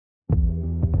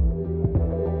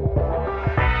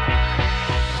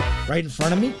right in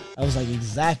front of me. I was like,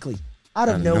 exactly. Out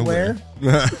of nowhere.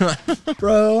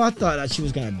 Bro, I thought that she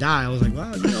was going to die. I was like,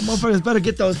 wow, motherfuckers better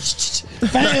get those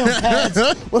bam pads.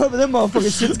 Whatever them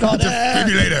motherfuckers shit's called.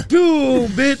 Defibrillator. Boom,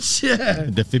 bitch. Yeah.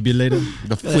 Defibrillator.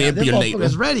 Them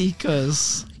motherfuckers ready,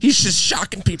 because he's just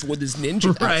shocking people with his ninja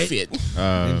outfit.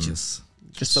 Ninjas.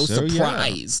 Just so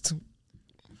surprised. Yeah.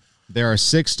 There are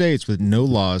 6 states with no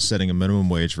laws setting a minimum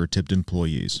wage for tipped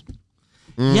employees.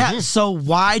 Mm-hmm. Yeah, so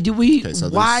why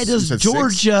does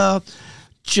Georgia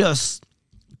just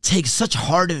take such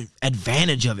hard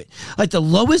advantage of it? Like, the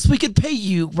lowest we could pay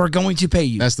you, we're going to pay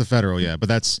you. That's the federal, yeah. But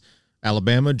that's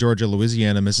Alabama, Georgia,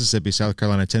 Louisiana, Mississippi, South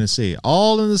Carolina, Tennessee.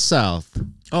 All in the South.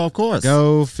 Oh, of course.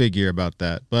 Go figure about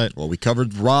that. But we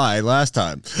covered rye last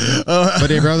time. But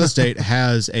every other state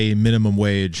has a minimum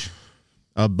wage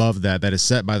above that is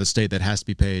set by the state that has to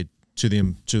be paid to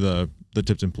the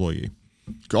tipped employee.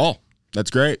 Cool. That's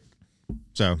great.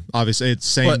 So obviously it's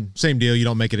same deal. You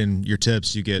don't make it in your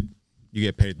tips, you get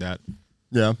paid that.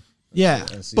 Yeah. Yeah.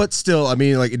 But still, I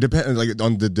mean, like, it depends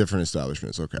on the different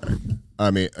establishments. Okay.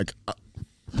 I mean, like,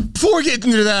 before we get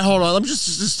into that, hold on. Let me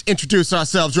just introduce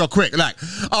ourselves real quick. Like,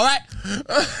 all right.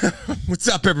 What's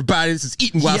up, everybody? This is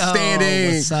Eating While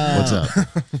Standing. What's up?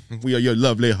 We are your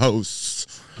lovely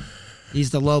hosts. He's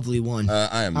the lovely one.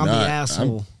 I'm not. The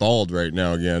asshole. I'm bald right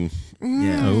now again.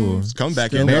 Yeah. Oh, it's coming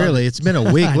back in. Barely. It's been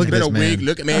a week. Look at this man.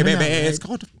 Look at me, baby. It's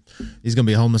called. He's gonna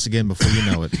be homeless again before you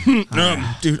know it.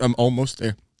 Dude, I'm almost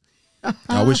there.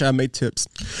 I wish I made tips.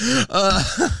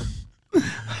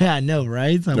 Yeah, I know,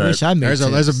 right? I wish I made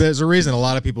tips. There's a reason a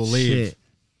lot of people leave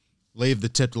the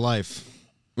tipped life.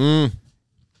 What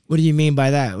do you mean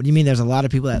by that? What do you mean there's a lot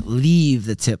of people that leave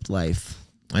the tipped life?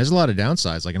 There's a lot of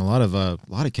downsides. Like, in a lot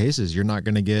of cases, you're not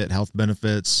going to get health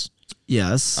benefits.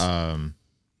 Yes.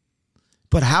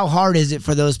 But how hard is it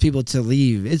for those people to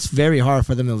leave? It's very hard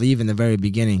for them to leave in the very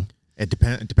beginning. It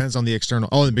depends on the external.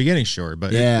 Oh, in the beginning, sure,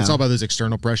 but it's all about those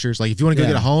external pressures. Like, if you want to go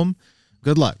get a home,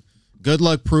 good luck. Good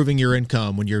luck proving your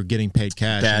income when you're getting paid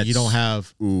cash. And you don't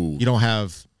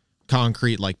have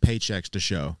concrete like paychecks to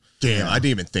show. Damn, I didn't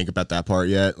even think about that part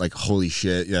yet. Like, holy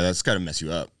shit, yeah, that's gotta mess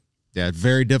you up. Yeah, it's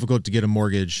very difficult to get a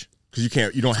mortgage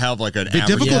because you don't have like an. It's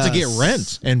difficult to get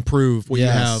rent and prove what you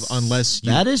have unless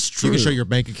that is true. You can show your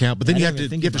bank account, but then you have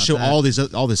to show all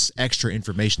this extra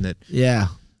information that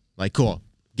like, cool,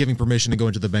 giving permission to go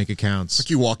into the bank accounts. Like,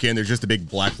 you walk in, there's just a big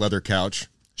black leather couch.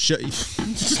 This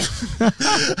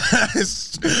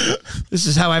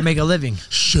is how I make a living.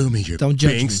 Show me your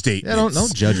bank statements. Yeah,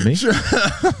 don't judge me. You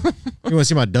want to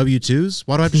see my W-2s?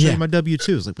 Why do I have to show you my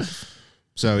W-2s? Like,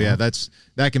 so yeah, that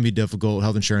can be difficult.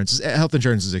 Health insurance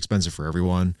is expensive for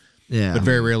everyone. Yeah, but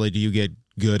very rarely do you get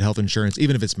good health insurance,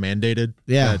 even if it's mandated.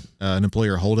 Yeah, that an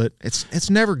employer hold it. It's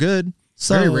never good.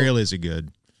 So, very rarely is it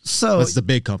good. So it's the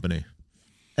big company.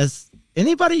 Has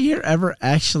anybody here ever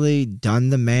actually done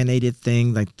the mandated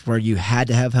thing, like where you had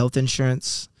to have health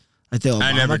insurance? Like the Obamacare?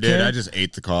 I never did. I just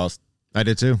ate the cost. I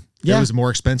did too. Yeah. It was more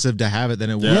expensive to have it than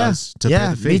it was to pay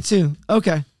the fee. Me too.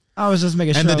 Okay. I was just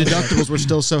making sure. And the deductibles were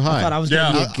still so high. I thought I was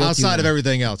going to be a guilty outside of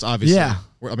everything else, obviously. Yeah.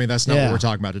 I mean, that's not what we're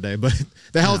talking about today, but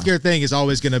the healthcare thing is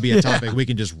always going to be a topic we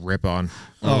can just rip on.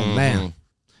 Oh, man.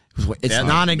 It's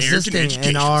non-existent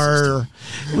in our,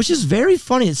 which is very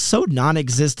funny. It's so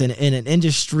non-existent in an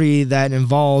industry that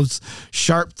involves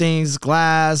sharp things,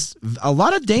 glass, a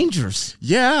lot of dangers.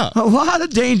 Yeah. A lot of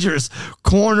dangers.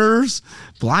 Corners,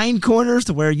 blind corners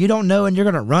to where you don't know and you're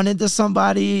going to run into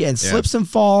somebody and slips and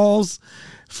falls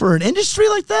for an industry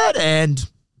like that. And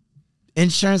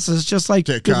insurance is just like,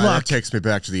 good luck. That takes me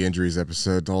back to the injuries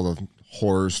episode, all the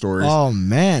horror stories. Oh,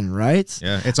 man, right?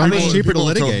 Yeah, it's almost cheaper to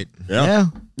litigate. Yeah.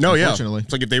 No, unfortunately.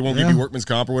 It's like if they won't give you workman's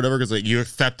comp or whatever, because like you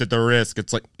accepted the risk.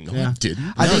 It's like, no, you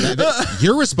didn't.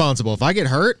 You're responsible. If I get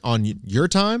hurt on your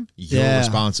time, you're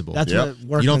responsible. That's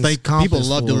what you don't think comp people is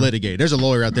love to litigate. There's a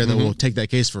lawyer out there that will take that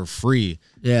case for free.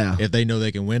 Yeah. If they know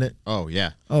they can win it. Oh,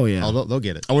 yeah. They'll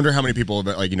get it. I wonder how many people,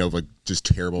 like just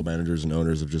terrible managers and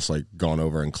owners have just like gone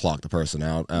over and clocked the person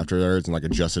out afterwards and like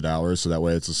adjusted hours. So that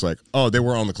way it's just like, oh, they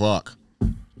were on the clock.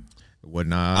 Would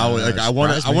not. I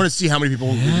want to see how many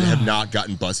people have not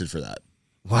gotten busted for that.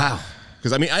 Wow.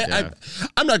 Because I mean,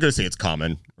 I'm not gonna say it's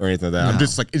common or anything like that. No. I'm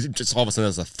just like, it's just all of a sudden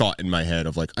there's a thought in my head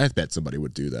of like, I bet somebody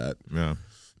would do that. Yeah.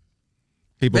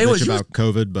 People bitch about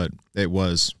COVID, but it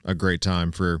was a great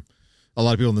time for a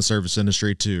lot of people in the service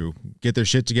industry to get their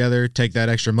shit together, take that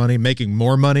extra money, making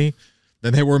more money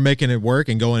than they were making it work,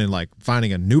 and going and like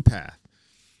finding a new path.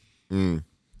 I'm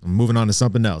moving on to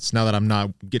something else now that I'm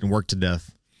not getting worked to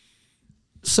death.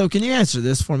 So can you answer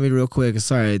this for me real quick?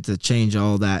 Sorry to change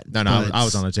all that. No, I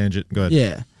was on a tangent. Go ahead.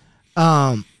 Yeah.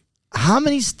 How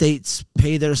many states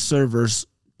pay their servers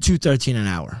 $2.13 an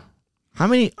hour. How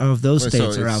many of those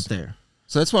states are out there?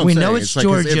 So that's what I'm saying. We know it's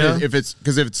Georgia. If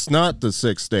it's not the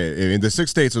 6 states, I mean, the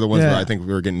 6 states are the ones where I think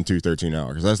we were getting $2.13 an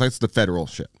hour because that's the federal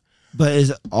shit. But is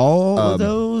it all of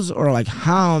those, or like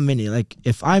how many? Like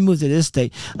if I move to this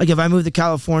state, like if I move to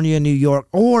California, New York,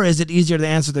 or is it easier to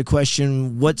answer the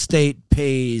question what state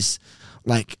pays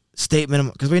like state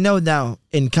minimum? Because we know now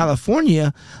in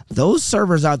California, those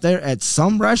servers out there at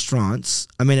some restaurants,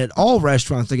 I mean at all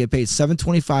restaurants, they get paid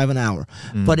 $7.25 an hour,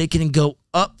 but it can go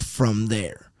up from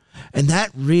there. And that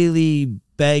really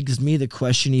begs me the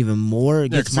question even more.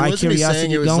 It gets my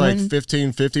curiosity it was going. Like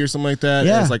 $15.50 or something like that.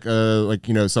 Yeah. It's like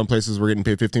some places were getting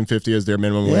paid $15.50 as their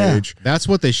minimum wage. That's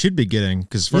what they should be getting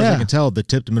because as far as I can tell, the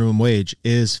tipped minimum wage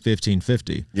is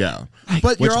 $15.50. Yeah,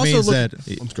 but which you're also means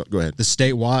that go ahead. The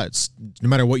statewide, no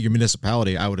matter what your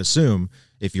municipality, I would assume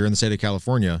if you're in the state of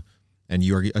California and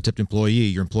you are a tipped employee,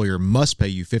 your employer must pay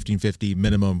you $15.50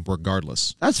 minimum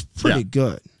regardless. That's pretty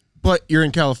good. But you're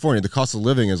in California. The cost of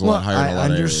living is a lot higher in a lot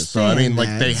of areas. So, I mean,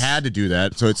 like, they had to do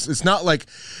that. So it's not like,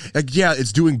 yeah,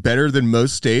 it's doing better than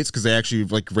most states because they actually,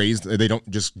 like, they don't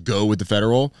just go with the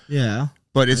federal. Yeah.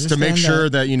 But it's to make sure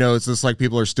that, it's just like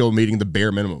people are still meeting the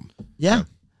bare minimum. Yeah.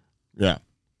 Yeah.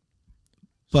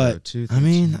 But, so I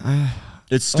mean...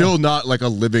 it's still not like a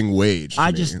living wage.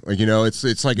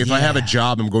 It's like if I have a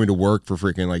job, I'm going to work for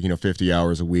freaking 50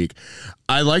 hours a week.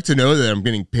 I like to know that I'm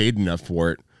getting paid enough for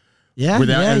it. Yeah, But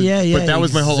that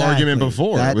was my whole argument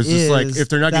before. It was just like, if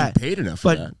they're not getting paid enough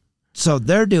for that. So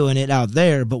they're doing it out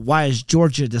there, but why is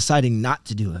Georgia deciding not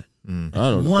to do it? I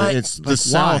don't know. What? It's the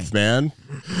South, man.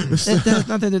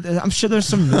 I'm sure there's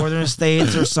some northern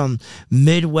states or some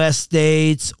Midwest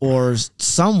states or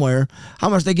somewhere. How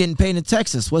much they getting paid in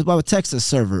Texas? What about with Texas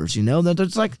servers?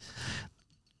 There's like,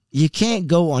 you can't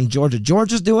go on Georgia.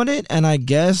 Georgia's doing it, and I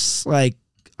guess like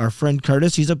our friend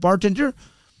Curtis, he's a bartender.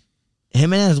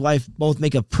 Him and his wife both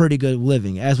make a pretty good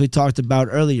living, as we talked about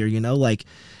earlier. Like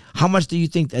how much do you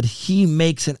think that he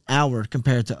makes an hour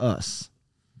compared to us?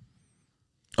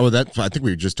 Oh, I think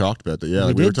we just talked about that.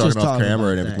 Yeah, we were talking off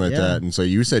camera and everything like that. And so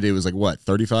you said it was like what,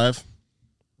 35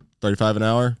 an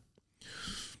hour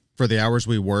for the hours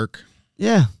we work.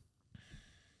 Yeah.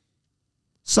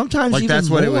 Sometimes like even that's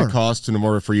what more. it would cost in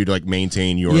order for you to like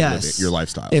maintain your your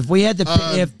lifestyle. If we had to,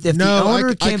 if the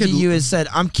owner came to you and said,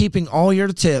 "I'm keeping all your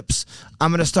tips,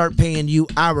 I'm going to start paying you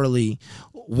hourly,"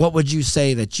 what would you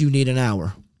say that you need an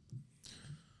hour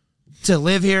to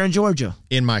live here in Georgia?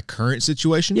 In my current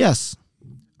situation, yes,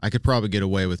 I could probably get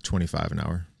away with $25 an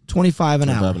hour. $25 an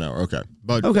hour. $25 an hour. Okay,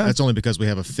 but that's only because we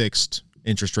have a fixed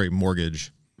interest rate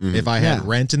mortgage. Mm-hmm. If I had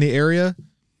rent in the area,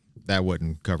 that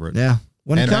wouldn't cover it. Yeah.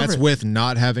 And that's with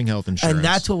not having health insurance. And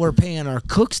that's what we're paying our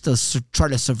cooks to try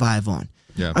to survive on.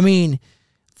 Yeah. I mean,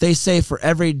 they say for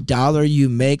every dollar you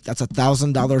make, that's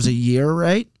 $1,000 a year,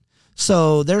 right?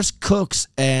 So there's cooks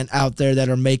out there that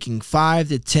are making $5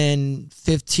 to $10,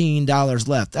 $15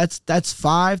 left. That's $5,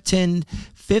 $10,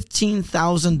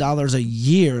 $15,000 a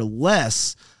year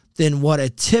less than what a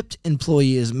tipped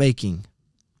employee is making.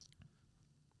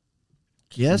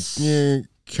 Yes? Yeah,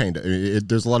 kind of.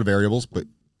 There's a lot of variables, but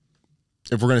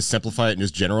if we're going to simplify it and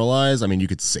just generalize, I mean, you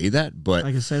could say that, but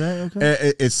I can say that.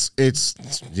 Okay. It's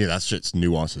that shit's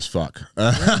nuanced as fuck.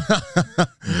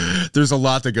 There's a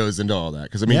lot that goes into all that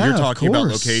because I mean, you're talking about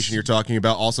location, you're talking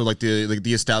about also like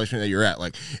the establishment that you're at.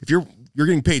 Like if you're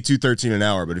getting paid $2.13 an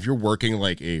hour, but if you're working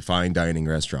like a fine dining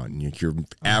restaurant and your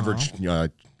average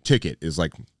ticket is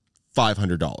like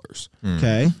 $500,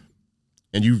 okay.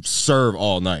 And you serve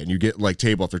all night and you get like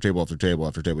table after table after table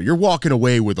after table, you're walking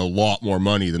away with a lot more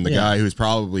money than the guy who's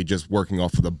probably just working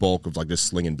off of the bulk of like just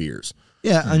slinging beers.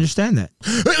 Yeah, I understand that.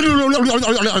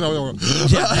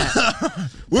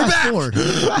 We're back. We're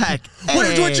back.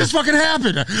 What just fucking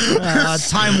happened?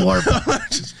 Time warp.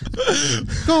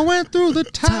 Going through the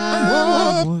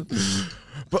time warp.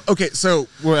 But okay, so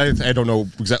I don't know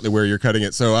exactly where you're cutting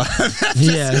it, so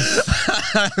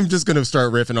I'm just gonna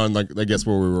start riffing on like I guess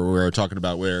where we were talking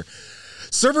about where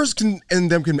servers can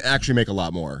actually make a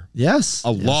lot more. Yes,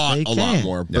 a lot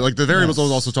more. But like the variables I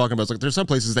was also talking about, is like there's some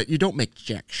places that you don't make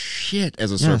jack shit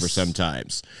as a server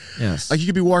sometimes. Yes, like you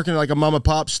could be working at like a mom and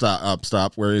pop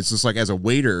stop where it's just like as a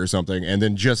waiter or something, and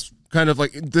then just kind of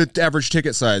like the average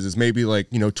ticket size is maybe like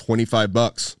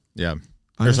 $25. Yeah.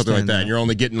 Or something like that. And you're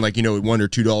only getting like, $1 or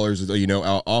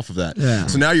 $2, off of that. Yeah.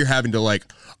 So now you're having to like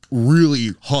really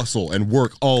hustle and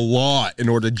work a lot in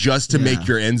order just to make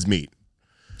your ends meet.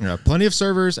 Yeah, plenty of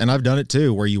servers, and I've done it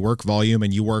too, where you work volume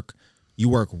and you work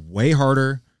way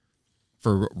harder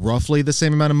for roughly the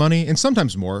same amount of money, and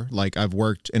sometimes more. Like I've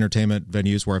worked entertainment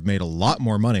venues where I've made a lot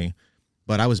more money,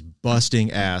 but I was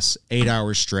busting ass 8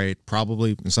 hours straight,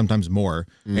 probably sometimes more.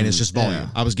 And it's just volume. Yeah.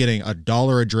 I was getting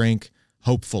 $1 a drink,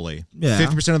 hopefully.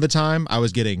 50% of the time, I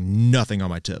was getting nothing on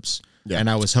my tips. Yeah. And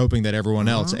I was hoping that everyone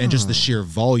else and just the sheer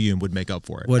volume would make up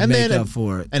for it. And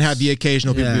have the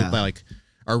occasional people who like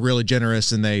are really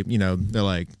generous and they, they're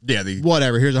like,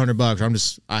 whatever, here's $100.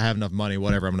 Or I have enough money,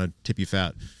 whatever, I'm going to tip you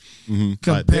fat.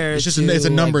 Compared it's a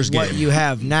numbers game. What you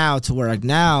have now to where like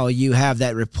now you have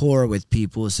that rapport with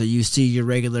people, so you see your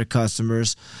regular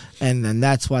customers, and then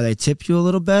that's why they tip you a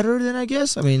little better. Then I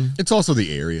guess it's also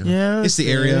the area. Yeah, it's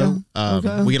the area.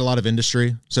 We get a lot of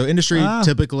industry, so industry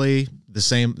typically the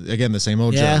same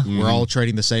old joke. We're all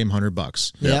trading the same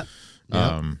 $100. Yeah,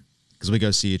 because we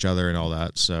go see each other and all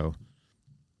that. So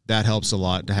that helps a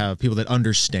lot to have people that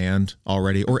understand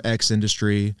already, or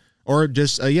ex-industry, or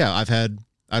just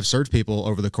I've served people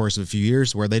over the course of a few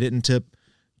years where they didn't tip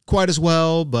quite as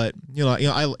well, but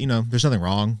there's nothing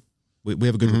wrong. We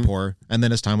have a good rapport, and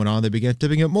then as time went on, they began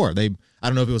tipping it more. I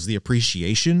don't know if it was the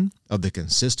appreciation of the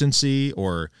consistency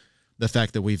or the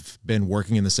fact that we've been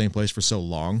working in the same place for so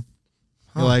long.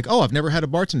 They're like, oh, I've never had a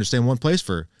bartender stay in one place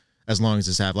for as long as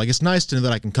this have. Like, it's nice to know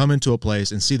that I can come into a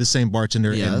place and see the same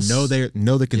bartender and know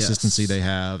the consistency they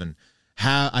have, and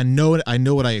I know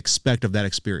what I expect of that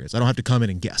experience. I don't have to come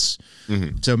in and guess.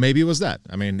 So maybe it was that.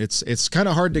 It's kind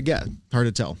of hard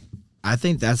to tell. I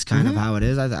think that's kind of how it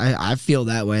is. I feel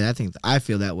that way. I think I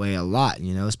feel that way a lot,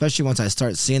 especially once I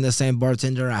start seeing the same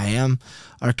bartender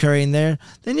are carrying there,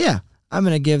 then I'm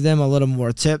going to give them a little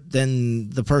more tip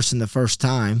than the person the first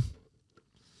time.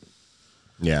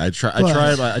 Yeah, I try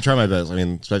my best.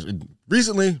 Especially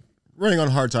recently, running on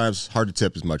hard times, hard to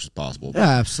tip as much as possible. Yeah,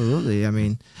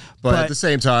 absolutely. But at the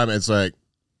same time, it's like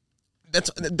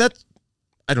that's.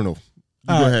 I don't know.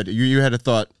 You go ahead. You had a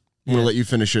thought. I'm gonna let you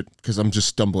finish it because I'm just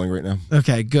stumbling right now.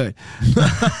 Okay, good.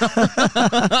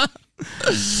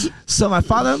 So my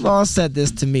father-in-law said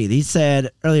this to me. He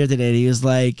said earlier today.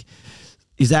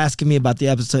 He's asking me about the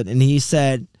episode, and he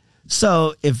said,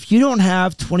 "So if you don't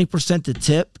have 20% to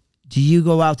tip, do you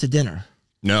go out to dinner?"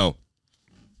 No.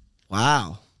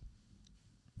 Wow.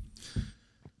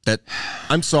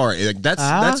 I'm sorry.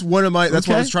 That's one of my. That's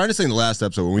what I was trying to say in the last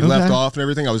episode when we left off and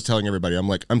everything. I was telling everybody, I'm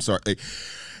like, I'm sorry.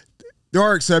 There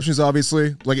are exceptions,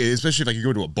 obviously. Especially if you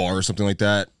go to a bar or something like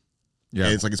that. Yeah.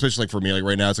 And it's especially for me,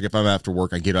 right now, it's if I'm after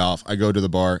work, I get off, I go to the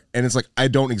bar, and it's I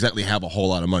don't exactly have a whole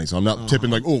lot of money, so I'm not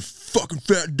tipping fucking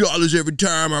fat dollars every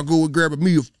time I go and grab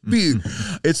me a beer.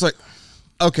 It's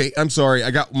okay, I'm sorry,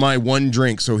 I got my one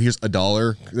drink, so here's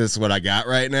 $1. That's what I got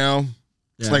right now.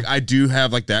 It's I do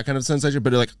have that kind of sensation,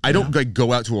 but I don't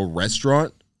go out to a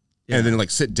restaurant and then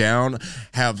sit down,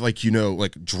 have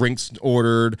drinks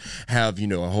ordered, have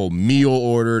a whole meal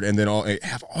ordered, and then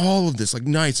have all of this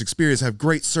nice experience, have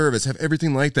great service, have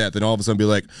everything like that. Then all of a sudden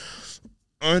be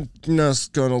I'm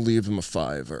just gonna leave him a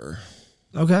 $5.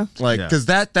 Okay, because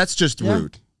that's just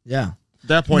rude. Yeah. At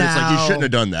that point, it's you shouldn't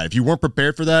have done that. If you weren't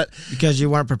prepared for that. Because you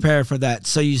weren't prepared for that.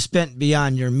 So you spent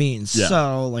beyond your means. Yeah.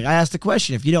 So, I asked the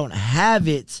question, if you don't have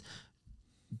it,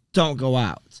 don't go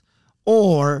out.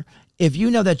 Or if you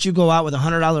know that you go out with a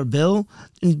 $100 bill,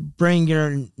 and bring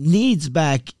your needs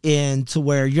back in to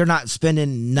where you're not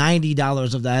spending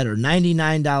 $90 of that or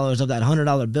 $99 of that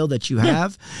 $100 bill that you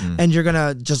have, and you're going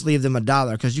to just leave them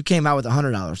 $1 because you came out with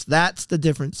 $100. That's the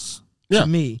difference to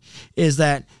me, is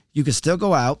that you can still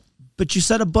go out, but you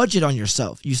set a budget on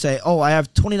yourself. You say, "Oh, I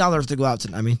have $20 to go out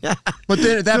tonight." But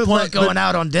then at that point, going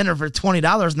out on dinner for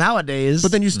 $20 nowadays.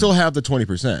 But then you still have the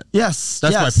 20%. Yes,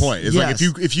 that's my point. It's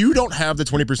if you don't have the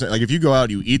 20%, if you go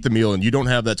out, you eat the meal, and you don't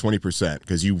have that 20%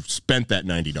 because you spent that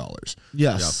 $90.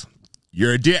 Yes. Yep.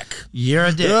 You're a dick. You're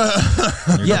a dick.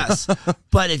 Yes.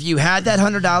 But if you had that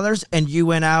 $100 and you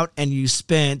went out and you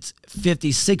spent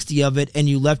 50, 60 of it, and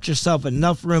you left yourself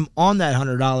enough room on that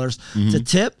 $100 to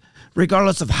tip,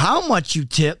 regardless of how much you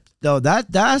tip, though,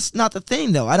 that's not the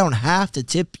thing, though. I don't have to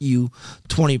tip you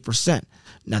 20%.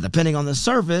 Now, depending on the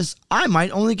service, I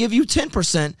might only give you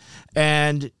 10%,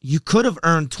 and you could have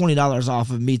earned $20 off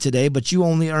of me today, but you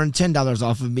only earned $10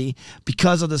 off of me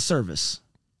because of the service.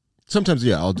 Sometimes,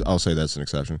 I'll say that's an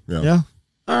exception. Yeah.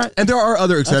 All right. And there are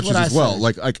other exceptions as well,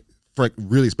 for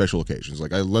really special occasions.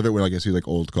 I love it when I see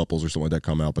old couples or something like that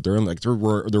come out, but they're in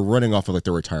they're running off of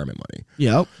their retirement money.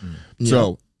 Yep.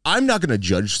 So I'm not going to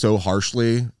judge so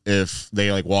harshly if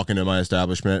they walk into my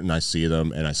establishment and I see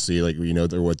them and I see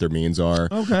what their means are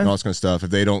and all this kind of stuff. If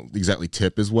they don't exactly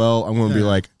tip as well, I'm going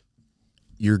to be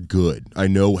you're good. I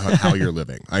know how you're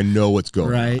living. I know what's going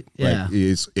on. Right. Yeah.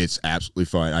 It's absolutely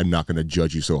fine. I'm not going to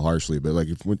judge you so harshly, but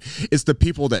it's the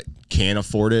people that can't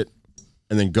afford it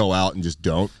and then go out and just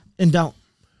don't. And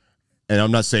And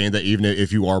I'm not saying that even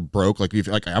if you are broke, like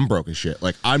I'm broke as shit,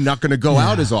 like I'm not going to go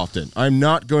out as often. I'm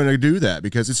not going to do that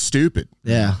because it's stupid.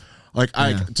 Yeah. Like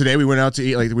today we went out to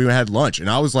eat, like we had lunch, and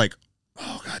I was like,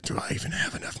 oh God, do I even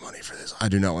have enough money for this? I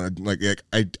do not want to,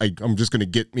 I'm just going to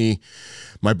get me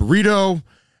my burrito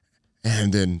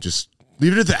and then just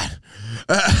leave it at that.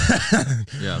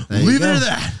 Leave it at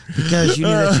that. Because you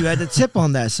knew that you had to tip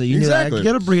on that. So you knew that I could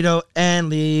get a burrito and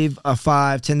leave a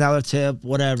 $5, $10 tip,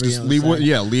 whatever. Just leave leave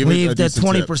the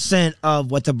 20% of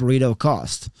what the burrito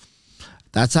cost.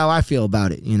 That's how I feel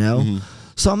about it,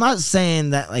 So I'm not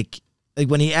saying that like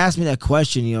when he asked me that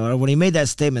question, or when he made that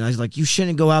statement, I was like, you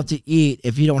shouldn't go out to eat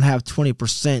if you don't have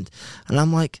 20%. And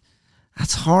I'm like,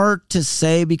 that's hard to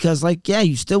say because, like, yeah,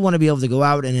 you still want to be able to go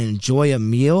out and enjoy a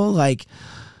meal, like,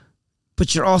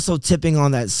 but you're also tipping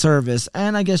on that service.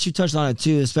 And I guess you touched on it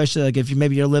too, especially like if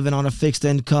you're living on a fixed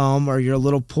income or you're a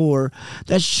little poor.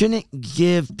 That shouldn't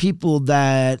give people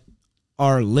that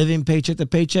are living paycheck to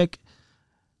paycheck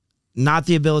not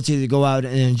the ability to go out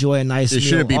and enjoy a nice meal. It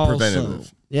shouldn't be also.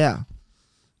 preventative. Yeah.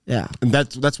 Yeah. And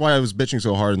that's why I was bitching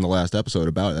so hard in the last episode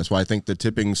about it. That's why I think the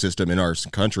tipping system in our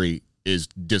country is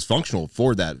dysfunctional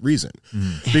for that reason.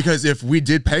 Because if we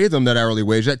did pay them that hourly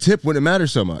wage, that tip wouldn't matter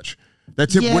so much. That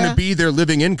tip wouldn't be their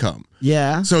living income.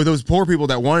 Yeah. So those poor people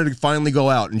that wanted to finally go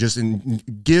out and just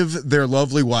give their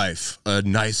lovely wife a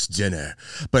nice dinner,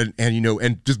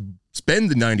 and just spend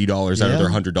the $90 out of their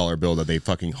 $100 bill that they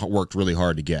fucking worked really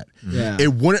hard to get. Yeah.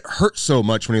 It wouldn't hurt so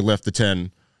much when he left the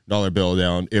 $10 bill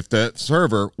down if the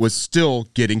server was still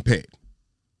getting paid.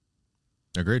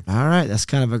 Agreed. All right. That's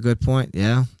kind of a good point.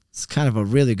 Yeah. It's kind of a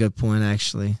really good point,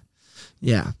 actually.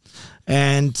 Yeah.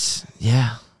 And,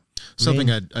 yeah.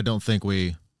 Something I don't think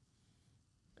we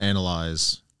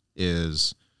analyze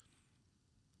is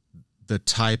the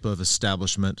type of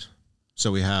establishment.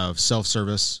 So we have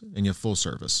self-service and you have full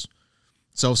service.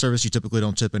 Self-service, you typically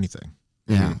don't tip anything.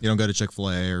 Yeah. You don't go to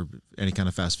Chick-fil-A or any kind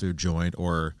of fast food joint,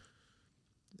 or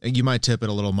you might tip at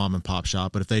a little mom and pop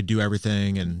shop, but if they do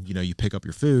everything and, you pick up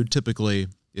your food, typically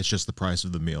it's just the price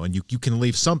of the meal. And you can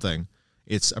leave something.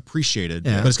 It's appreciated,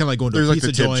 but it's kind of like going to a pizza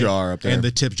the tip joint, jar up there. and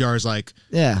the tip jar is like,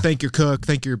 thank your cook,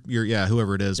 thank your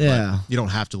whoever it is, but you don't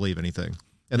have to leave anything.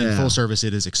 And then full service,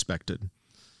 it is expected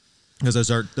because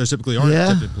those typically aren't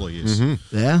tipped employees.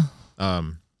 Mm-hmm. Yeah.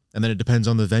 And then it depends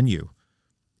on the venue.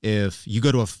 If you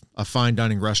go to a fine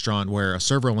dining restaurant where a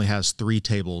server only has 3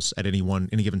 tables at any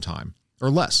given time or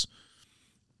less,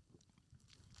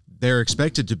 they're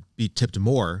expected to be tipped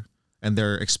more, and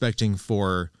they're expecting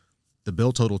for the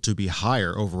bill total to be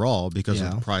higher overall because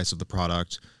of the price of the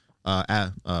product,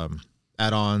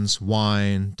 add-ons,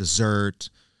 wine, dessert,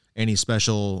 any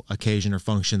special occasion or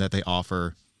function that they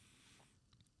offer.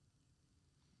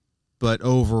 But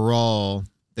overall,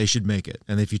 they should make it.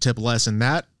 And if you tip less in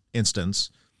that instance,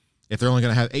 if they're only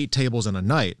going to have 8 tables in a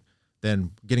night,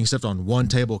 then getting stuff on one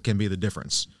table can be the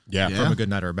difference from a good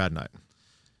night or a bad night.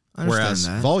 Whereas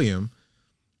volume,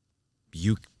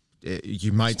 you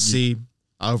might see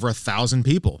over 1,000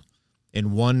 people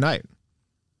in one night,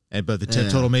 but the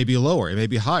tip total may be lower, it may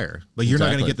be higher, but you're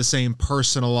not going to get the same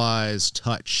personalized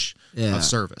touch of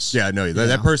service. Yeah, no,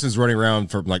 that person's running around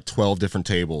from like 12 different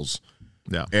tables,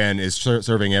 and is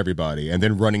serving everybody, and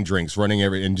then running drinks,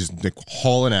 and just like,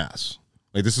 hauling ass.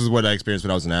 Like, this is what I experienced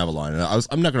when I was in Avalon, and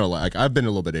I'm not gonna lie, like, I've been a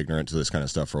little bit ignorant to this kind of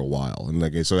stuff for a while, and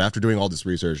like, so after doing all this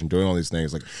research and doing all these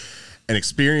things, like, and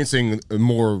experiencing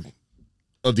more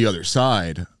of the other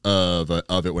side of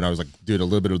it, when I was like doing a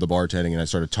little bit of the bartending, and I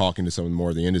started talking to some more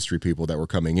of the industry people that were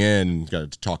coming in,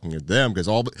 got to talking to them, because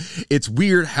it's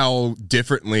weird how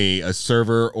differently a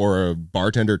server or a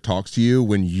bartender talks to you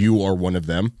when you are one of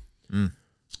them.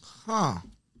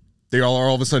 They all are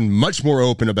all of a sudden much more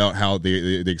open about how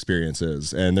the experience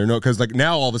is, and they're because like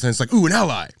now all of a sudden it's like, ooh, an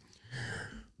ally.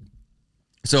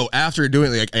 So after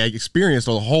doing like, I experienced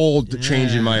a whole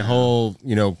change in my whole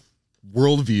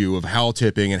worldview of how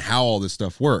tipping and how all this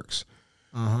stuff works.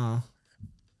 And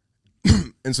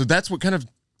so that's what kind of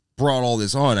brought all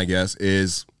this on, I guess,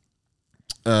 is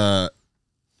you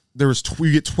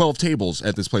get 12 tables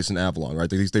at this place in Avalon, right?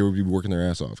 They would be working their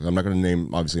ass off. I'm not going to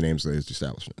name obviously names of these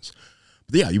establishments.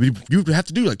 But yeah, you would have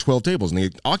to do like 12 tables, and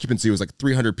the occupancy was like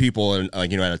 300 people and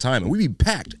at a time, and we'd be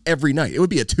packed every night. It would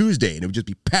be a Tuesday, and it would just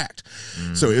be packed.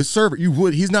 So his server,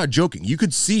 he's not joking. You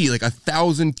could see like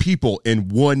 1,000 people in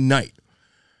one night.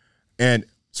 And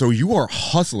so you are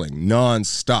hustling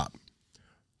nonstop.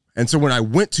 And so when I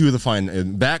went to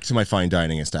back to my fine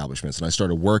dining establishments, and I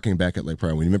started working back at Lake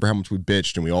Prairie, we remember how much we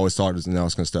bitched and we always thought it was and all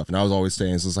this kind of stuff. And I was always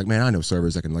saying, so it's like, man, I know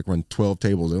servers that can like run 12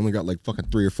 tables. They only got like fucking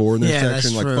 3 or 4 in their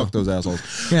section. Like, fuck those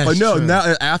assholes. Yeah, but no,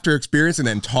 now after experiencing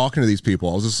that and talking to these people,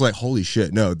 I was just like, holy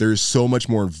shit, no, there's so much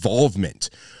more involvement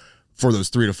for those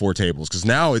 3 to 4 tables. Because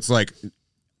now it's like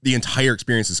the entire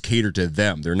experience is catered to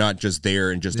them. They're not just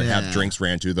there and just to have drinks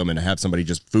ran to them and to have somebody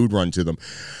just food run to them.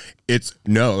 It's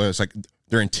like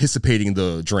they're anticipating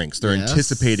the drinks. They're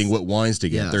anticipating what wines to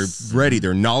get. They're ready.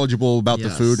 They're knowledgeable about the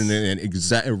food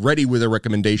and ready with a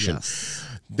recommendation.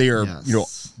 They are,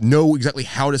 know exactly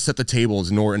how to set the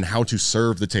tables and how to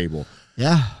serve the table.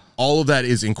 Yeah. All of that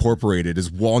is incorporated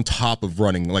is on top of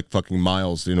running like fucking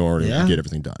miles in order to get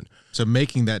everything done. So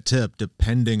making that tip,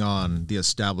 depending on the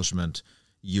establishment,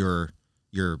 your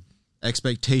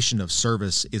expectation of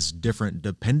service is different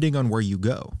depending on where you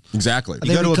go. Exactly.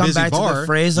 You go to a busy bar, to the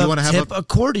phrase of tip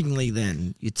accordingly.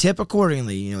 Then you tip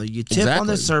accordingly. You tip on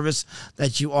the service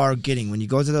that you are getting. When you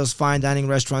go to those fine dining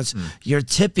restaurants, you're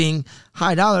tipping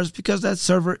high dollars because that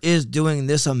server is doing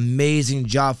this amazing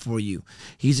job for you.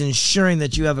 He's ensuring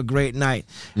that you have a great night.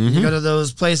 You go to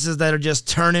those places that are just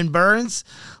turning burns,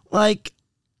 like.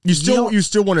 You still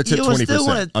want to tip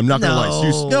 20%. I'm not gonna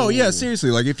lie. No, yeah, seriously.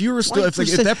 Like if you were still, if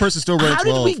that person's still running 12.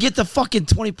 How did we get the fucking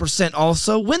 20%?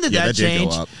 Also, when did that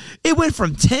change? It went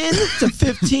from 10 to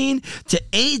 15 to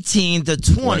 18 to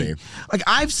 20. Like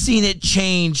I've seen it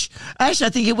change. Actually, I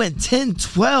think it went 10,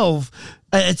 12.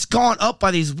 It's gone up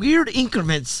by these weird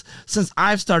increments since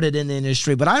I've started in the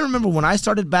industry. But I remember when I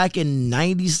started back in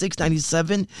 96,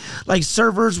 97, like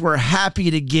servers were happy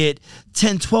to get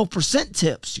 10, 12%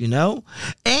 tips,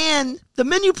 And the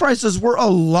menu prices were a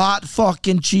lot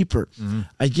fucking cheaper.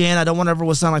 Again, I don't want to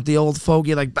ever sound like the old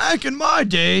fogey, like back in my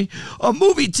day, a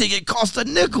movie ticket cost a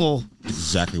nickel.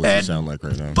 Exactly what you sound like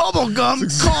right now. Bubble gum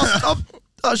cost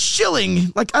a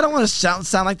shilling. Like, I don't want to sound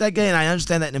like that guy, and I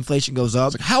understand that inflation goes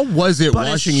up. Like, how was it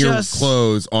washing your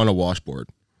clothes on a washboard?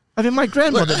 I mean, my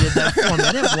grandmother did that for me.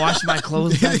 I didn't wash my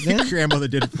clothes back then. Your grandmother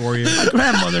did it for you. My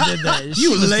grandmother did that.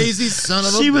 You lazy son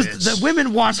of a bitch. The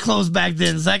women washed clothes back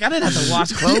then. Zach, I didn't have to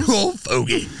wash clothes. You old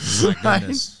fogey. My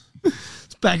goodness.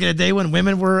 Back in the day when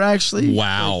women were actually...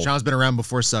 Wow. Sean's been around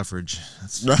before suffrage.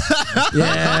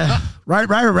 Yeah. Right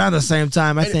around the same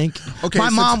time, I think. Okay,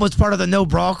 my mom was part of the No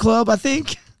Bra Club, I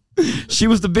think. She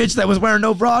was the bitch that was wearing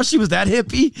no bra. She was that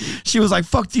hippie. She was like,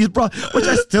 fuck these bras, which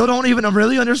I still don't even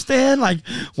really understand. Like,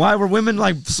 why were women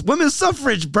like, women's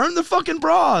suffrage, burn the fucking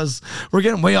bras. We're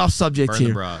getting way off subject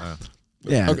here. Burn the bra.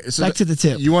 Yeah. Okay, so back to the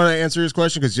tip. You want to answer his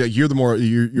question? Because you're the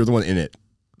one in it.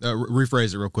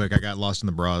 Rephrase it real quick. I got lost in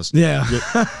the bras. Yeah.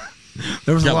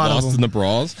 There was a lot lost of them. in the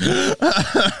bras.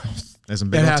 There's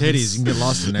some big old titties. You can get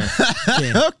lost in there.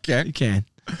 Okay. You can.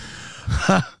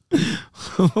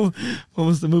 What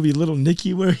was the movie Little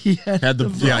Nicky where he had the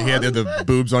he had the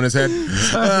boobs on his head.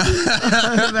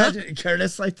 Imagine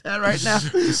Curtis like that right now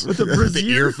with the brassiere, the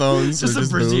earphones, just a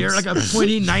brassiere, like a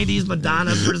pointy '90s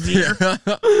Madonna brassiere.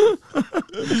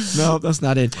 No, that's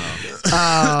not it.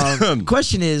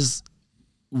 Question is,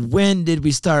 when did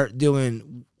we start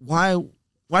doing?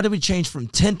 Why did we change from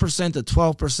 10% to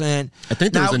 12%? I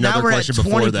think there was another question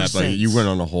before that, but you went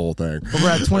on the whole thing. But we're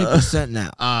at 20% now.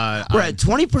 We're at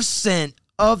 20%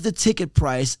 of the ticket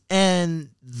price, and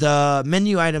the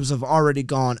menu items have already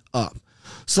gone up.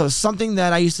 So something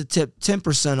that I used to tip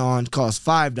 10% on costs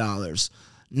 $5.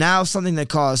 Now something that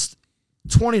costs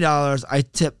 $20, I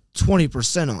tip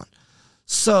 20% on.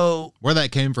 So where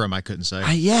that came from, I couldn't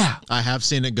say. Yeah, I have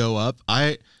seen it go up.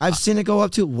 I've seen it go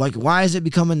up too. Like, why is it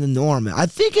becoming the norm? I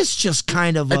think it's just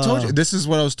kind of. I told you this is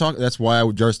what I was talking. That's why I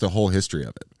would address the whole history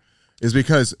of it, is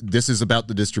because this is about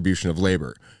the distribution of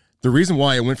labor. The reason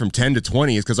why it went from 10 to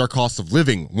 20 is because our cost of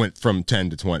living went from 10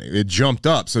 to 20. It jumped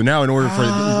up. So now, in order for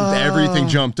everything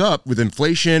jumped up with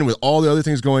inflation, with all the other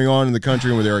things going on in the country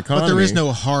and with their economy, but there is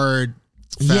no hard.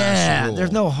 Yeah,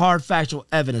 there's no hard factual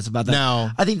evidence about that.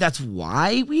 Now, I think that's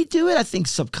why we do it. I think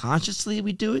subconsciously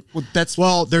we do it.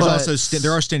 Well, there are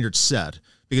standards set,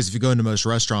 because if you go into most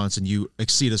restaurants and you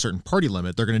exceed a certain party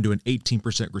limit, they're going to do an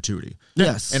 18% gratuity.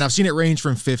 Yes, and I've seen it range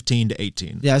from 15 to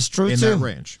 18. Yeah, it's true in too. that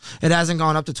range. It hasn't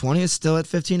gone up to 20. It's still at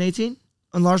 15, 18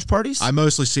 on large parties. I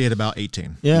mostly see it about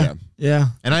 18. Yeah.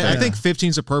 And I think 15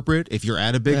 is appropriate if you're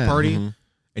at a big party. Mm-hmm.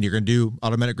 And you're going to do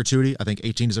automatic gratuity. I think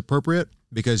 18 is appropriate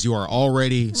because you are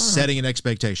already setting an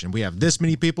expectation. We have this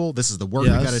many people. This is the work we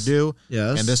got to do.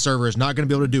 Yes. And this server is not going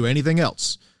to be able to do anything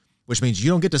else, which means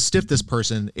you don't get to stiff this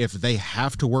person if they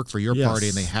have to work for your party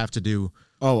and they have to do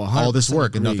all this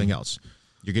work and nothing else.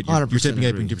 You're tipping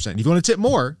 18%. If you want to tip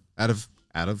more out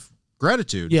of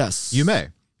gratitude, yes, you may.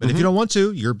 But if you don't want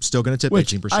to, you're still going to tip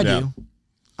 18%. I do.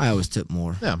 I always tip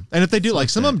more. Yeah. And if they do, like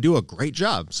some of them do a great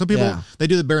job. Some people, they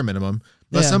do the bare minimum.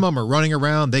 But some of them are running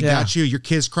around. They got you. Your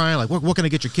kid's crying. Like, what can I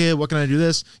get your kid? What can I do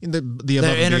this? They're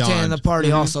entertaining the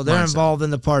party also. They're involved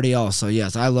in the party also.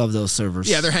 Yes, I love those servers.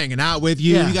 Yeah, they're hanging out with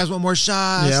you. You guys want more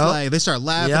shots? Yep. Like, they start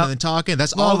laughing and then talking.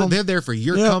 That's all. They're there for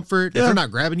your comfort. If they're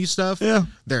not grabbing you stuff,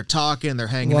 they're talking. They're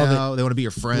hanging out. They want to be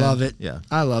your friend. Love it. Yeah,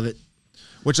 I love it.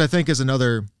 Which I think is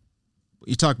another.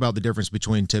 You talk about the difference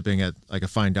between tipping at like a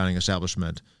fine dining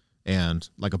establishment and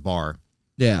like a bar.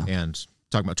 Yeah, and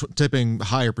talking about tipping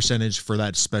higher percentage for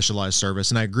that specialized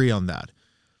service, and I agree on that.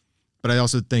 But I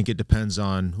also think it depends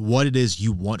on what it is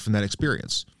you want from that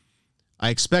experience. I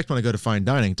expect when I go to fine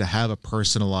dining to have a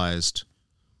personalized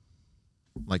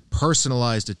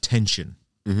attention.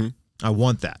 Mm-hmm. I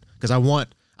want that because I don't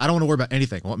want to worry about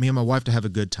anything. I want me and my wife to have a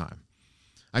good time.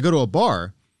 I go to a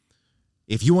bar.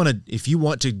 If you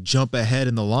want to jump ahead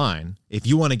in the line, if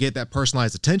you want to get that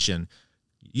personalized attention,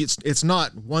 it's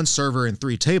not one server and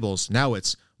 3 tables. Now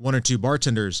it's 1 or 2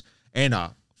 bartenders and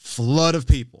a flood of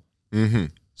people. Mm-hmm.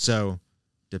 So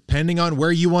depending on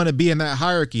where you want to be in that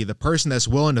hierarchy, the person that's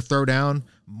willing to throw down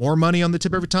more money on the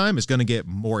tip every time is going to get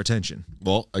more attention.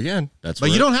 Well, again,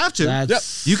 you don't have to.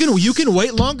 You can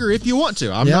wait longer if you want to.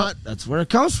 That's where it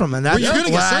comes from, and that's you're going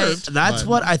to get served. That's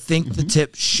what I think the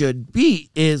tip should be.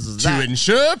 To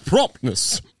ensure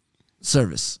promptness,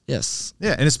 service. Yes.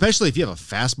 Yeah, and especially if you have a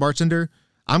fast bartender.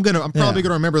 I'm probably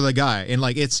gonna remember the guy, and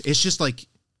like it's just like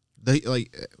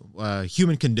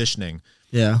human conditioning.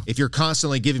 Yeah. If you're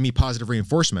constantly giving me positive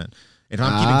reinforcement, and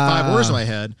I'm keeping 5 orders in my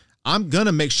head, I'm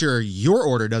gonna make sure your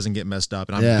order doesn't get messed up,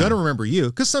 and I'm gonna remember you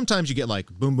because sometimes you get like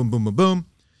boom, boom, boom, boom, boom.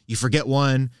 You forget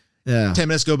one. Yeah. 10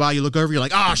 minutes go by, you look over, you're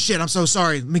like, oh shit, I'm so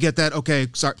sorry. Let me get that. Okay,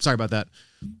 sorry about that.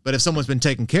 But if someone's been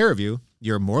taking care of you,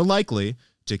 you're more likely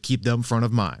to keep them front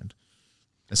of mind.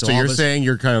 And so you're saying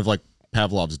you're kind of like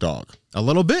Pavlov's dog. A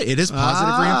little bit. It is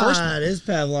positive reinforcement. It is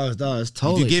Pavlov's dog. It's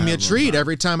totally. If you give me a treat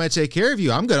every time I take care of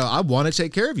you, I want to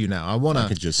take care of you now. I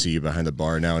could just see you behind the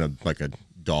bar now in a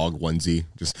dog onesie,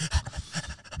 just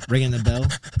ringing the bell.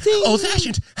 Ding. Old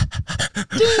fashioned.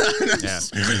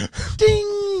 Ding.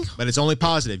 Ding. But it's only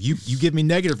positive. You give me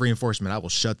negative reinforcement, I will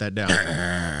shut that down.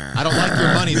 I don't like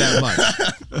your money that much.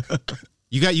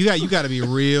 You got to be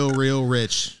real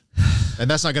rich. And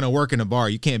that's not going to work in a bar.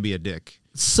 You can't be a dick.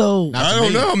 So I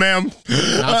don't know, ma'am.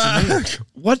 Not to me.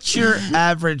 What's your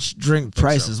average drink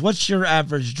prices? So. What's your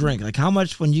average drink? Like how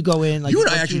much when you go in? Like you and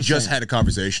I actually just had a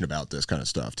conversation about this kind of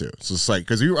stuff too. So it's like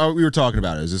because we were talking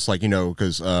about it. It's just like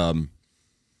because about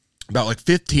like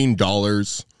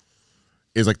 $15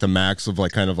 is like the max of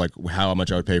like kind of like how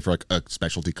much I would pay for like a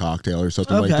specialty cocktail or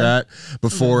something like that.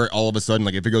 Before all of a sudden,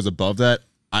 like if it goes above that,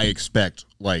 I expect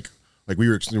like we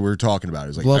were talking about it.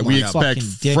 It's like we expect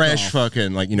fresh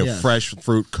fucking fresh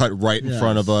fruit cut right in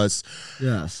front of us.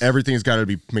 Yes. Everything's got to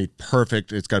be made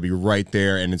perfect. It's got to be right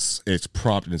there, and it's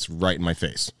prompt and it's right in my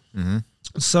face. Mm-hmm.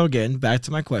 So again, back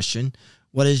to my question: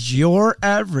 what is your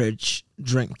average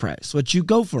drink price? What you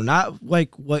go for, not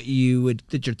like what you would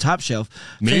at your top shelf.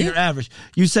 Me? Your average.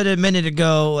 You said it a minute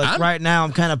ago. Like right now,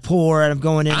 I'm kind of poor and I'm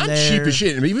going in there. I'm cheap as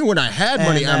shit. And even when I had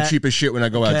money, I'm cheap as shit when I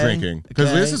go out drinking.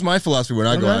 Because this is my philosophy when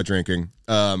I go out drinking.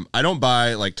 I don't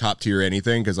buy like top tier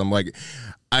anything because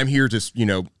I'm here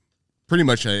to pretty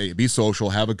much be social,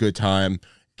 have a good time.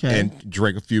 And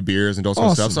drink a few beers and do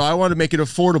some stuff. So I want to make it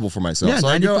affordable for myself. Yeah, so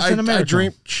I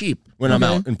drink cheap when I'm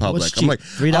out in public. I'm like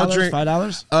 $3,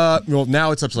 $5. Well,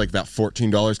 now it's up to like about $14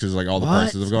 because like all the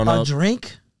prices have gone up. A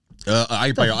drink?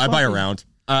 I buy around.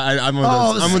 I'm one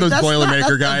of those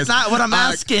Boilermaker guys. That's not what I'm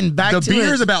asking. Back the to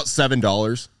beer is it. about $7.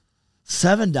 $7?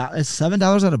 It's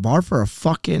 $7 at a bar for a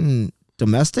fucking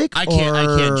domestic? I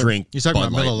can't drink. You talking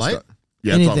about Miller Lite?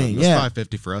 Yeah, anything. It's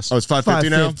 $5.50 for us. Oh, it's $5.50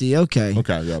 now? $5.50, okay.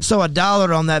 Okay, yeah. So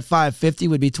 $1 on that $5.50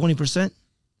 would be 20%?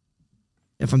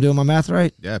 If I'm doing my math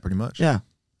right? Yeah, pretty much. Yeah.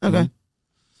 Okay.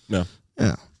 No.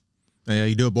 Yeah. Yeah,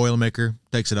 you do a Boilermaker,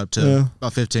 takes it up to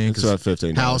about 15. It's about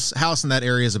 $15. House in that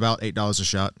area is about $8 a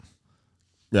shot.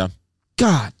 Yeah.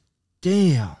 God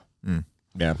damn.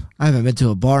 Yeah. I haven't been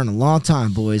to a bar in a long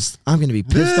time, boys. I'm going to be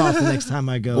pissed off the next time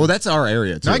I go. Well, that's our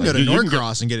area, too. I can go to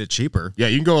Norcross and get it cheaper. Yeah,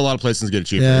 you can go a lot of places and get it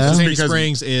cheaper. Yeah. Sandy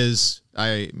Springs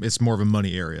it's more of a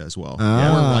money area as well.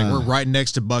 We're right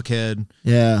next to Buckhead.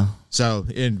 Yeah. So,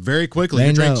 very quickly,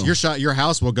 your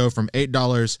house will go from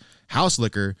 $8 house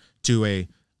liquor to a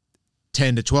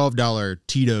 $10 to $12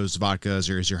 Tito's vodka as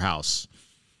your house.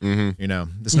 Mm-hmm.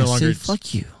 It's no longer.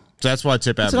 Fuck you. So that's why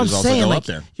tip averages also go up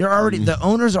there. You're already the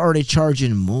owners are already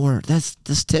charging more. This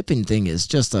tipping thing is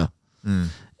just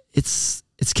it's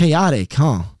chaotic,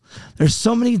 huh? There's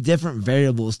so many different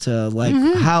variables to like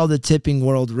how the tipping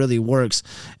world really works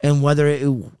and whether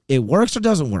it works or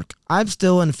doesn't work. I'm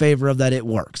still in favor of that it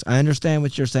works. I understand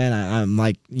what you're saying. I'm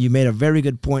like, you made a very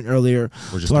good point earlier.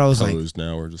 We're just opposed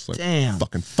now. We're just like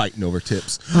fucking fighting over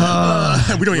tips. We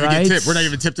don't even get tipped. We're not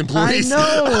even tipped employees. I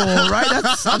know, right?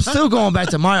 I'm still going back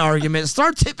to my argument.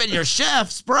 Start tipping your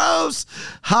chefs, bros.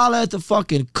 Holla at the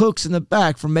fucking cooks in the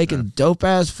back for making dope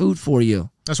ass food for you.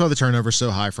 That's why the turnover's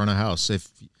so high front of house. If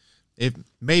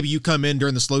maybe you come in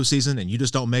during the slow season and you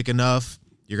just don't make enough,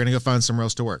 you're going to go find somewhere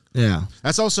else to work. Yeah.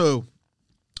 That's also,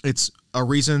 it's a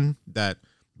reason that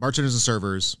bartenders and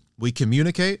servers, we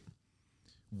communicate.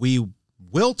 We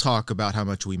will talk about how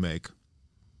much we make,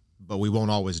 but we won't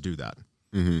always do that.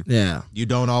 Mm-hmm. Yeah. You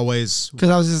don't always. Because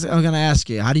I was going to ask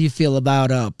you, how do you feel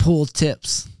about pool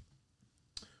tips?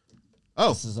 Oh.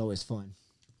 This is always fun.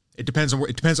 It depends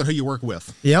on who you work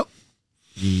with. Yep.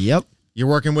 You're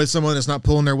working with someone that's not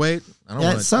pulling their weight. I don't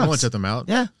want to tip them out.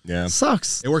 Yeah. Yeah.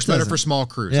 Sucks. It works better for small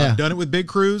crews. Yeah. I've done it with big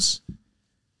crews.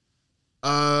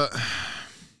 I've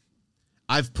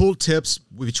pulled tips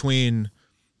between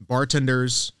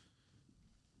bartenders.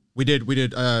 We did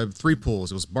 3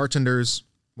 pools. It was bartenders,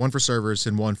 1 for servers,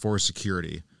 and 1 for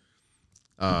security.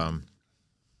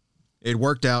 It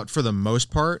worked out for the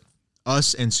most part.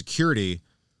 Us and security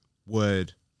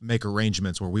would make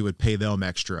arrangements where we would pay them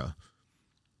extra.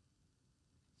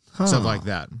 Stuff like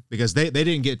that, because they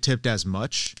didn't get tipped as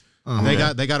much. They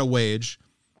got a wage,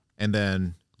 and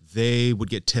then they would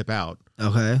get tip out.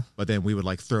 Okay, but then we would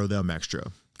like throw them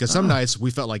extra because some nights we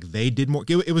felt like they did more.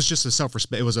 It was just a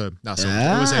self-respect. It was a not self.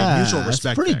 It was a mutual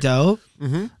respect. That's pretty dope.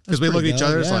 Because we look at each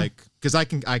other, it's like because I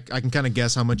can kind of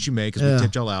guess how much you make because we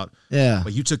tipped y'all out. Yeah,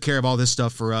 but you took care of all this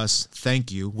stuff for us.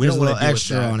 Thank you. We There's don't want to deal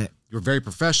extra with that. on it. You were very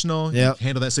professional. You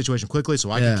handled that situation quickly, so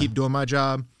I can keep doing my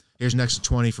job. Here's an extra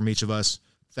 20 from each of us.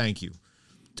 Thank you.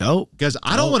 Dope. Because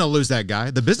I don't want to lose that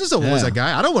guy. The business don't want to lose that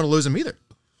guy. I don't want to lose him either.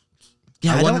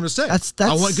 Yeah, I want him to stay.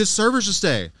 I want good servers to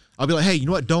stay. I'll be like, hey, you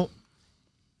know what?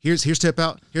 Here's tip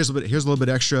out. Here's a little bit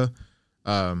extra.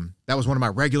 That was one of my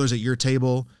regulars at your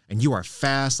table, and you are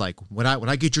fast. Like when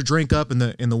I get your drink up in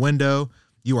the window,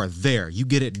 you are there. You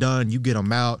get it done. You get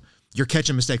them out. You're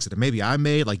catching mistakes that maybe I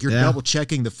made. Like you're double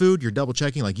checking the food. You're double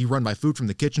checking. Like you run my food from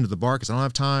the kitchen to the bar because I don't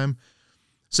have time.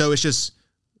 So it's just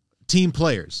team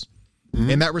players.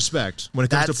 In that respect, when it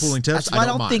comes to pooling tips, that's why I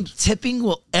don't think tipping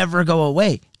will ever go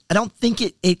away. I don't think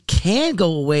it can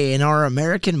go away in our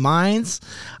American minds.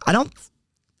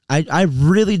 I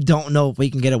really don't know if we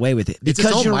can get away with it. Because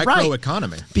it's its own micro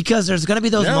economy. Because there's going to be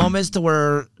those moments to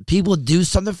where people do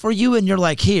something for you and you're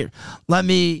like, here, let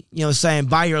me, saying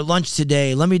buy your lunch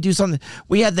today. Let me do something.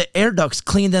 We had the air ducts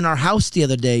cleaned in our house the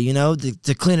other day,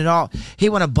 to clean it all. He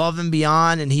went above and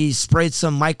beyond and he sprayed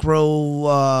some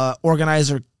micro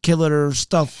organizer killer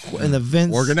stuff in the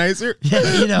vents. Organizer?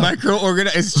 Yeah, Micro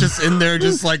organizer. It's just in there,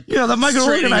 just like the micro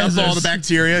organizer. All the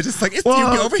bacteria, just like, it's you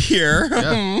go over here.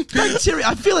 Yeah. Bacteria.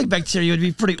 I feel like bacteria would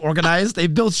be pretty organized. They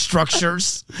build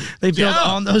structures. They build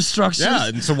on those structures. Yeah,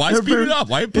 and so why speed it up?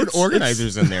 Why put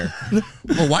organizers in there?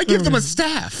 Well, why give them a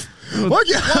staff? Why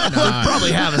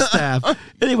probably have a staff.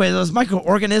 Anyway, those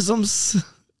microorganisms.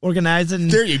 Organizing.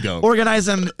 There you go.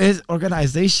 Organization.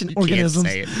 Organisms. Can't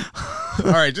say it.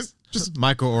 All right, just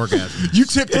micro-orgasm. You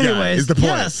tipped the guy is the point.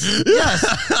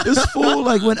 Yes. This fool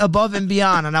went above and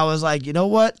beyond, and I was like, you know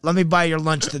what? Let me buy your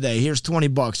lunch today. Here's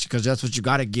 $20 because that's what you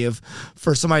got to give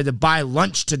for somebody to buy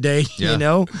lunch today. Yeah.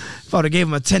 If I would have gave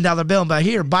him a $10 bill, but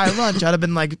here, buy lunch, I'd have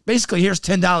been like, basically, here's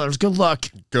 $10. Good luck.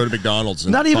 Go to McDonald's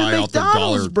and not even buy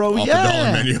McDonald's, bro. Off the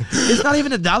dollar menu. It's not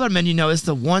even a dollar menu. It's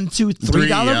the $1, $2,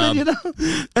 $3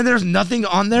 menu. And there's nothing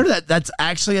on there that's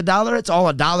actually a dollar. It's all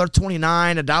 $1.29,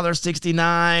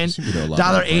 $1.69,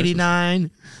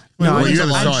 $1.89. No, you have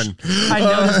a son. I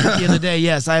noticed it the other day.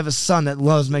 Yes, I have a son that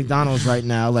loves McDonald's right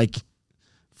now. Like,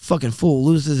 fucking fool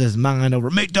loses his mind over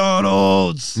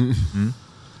McDonald's. Mm-hmm.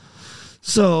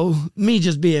 So, me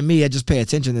just being me, I just pay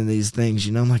attention to these things.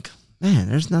 I'm like, man,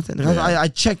 there's nothing. Yeah. I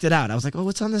checked it out. I was like, oh,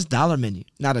 what's on this dollar menu?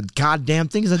 Not a goddamn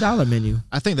thing is a dollar menu.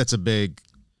 I think that's a big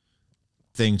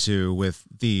thing, too, with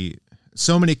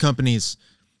so many companies,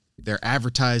 their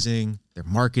advertising, their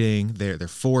marketing, their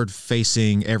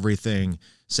forward-facing everything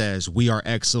says, we are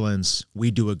excellence,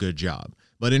 we do a good job.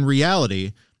 But in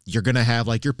reality, you're going to have,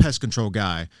 like, your pest control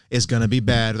guy is going to be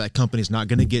bad, or that company's not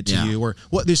going to get to you, or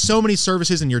there's so many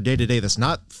services in your day-to-day that's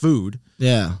not food.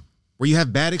 Yeah. Where you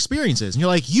have bad experiences. And you're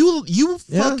like, you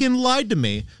fucking lied to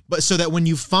me. But so that when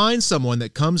you find someone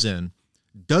that comes in,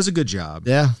 does a good job,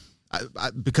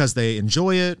 because they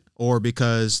enjoy it or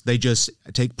because they just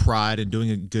take pride in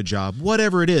doing a good job,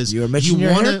 whatever it is. You were mentioning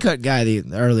your haircut guy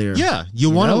earlier. Yeah. You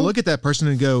want to look at that person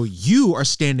and go, you are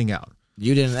standing out.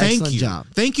 You did an excellent job.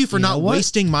 Thank you for not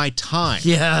wasting my time.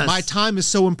 Yes. My time is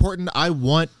so important. I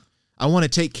want to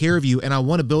take care of you, and I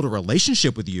want to build a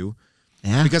relationship with you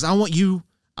because I want you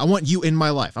in my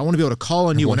life. I want to be able to call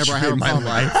on you whenever I have my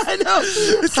life. I know.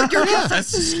 It's like your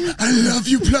I love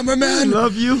you, plumber man. I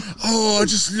love you. Oh, I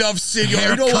just love seeing you.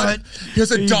 You know what? Here's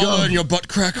 $1 in your butt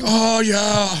crack. Oh,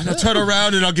 yeah. Now turn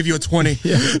around and I'll give you a 20.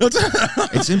 Yeah.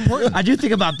 It's important. I do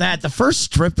think about that. The first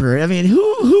stripper. I mean,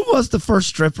 who was the first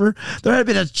stripper? There had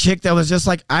been a chick that was just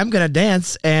like, I'm going to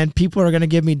dance and people are going to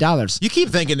give me dollars. You keep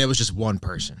thinking it was just one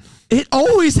person. It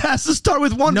always has to start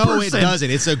with one person. No, it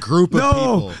doesn't. It's a group of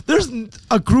people. There's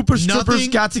a group of strippers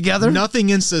got together. Nothing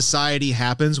in society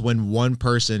happens when one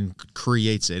person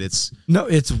creates it. It's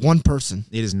one person.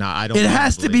 It is not. I don't. It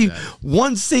has to be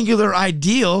one singular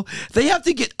ideal. They have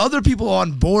to get other people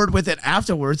on board with it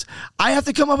afterwards. I have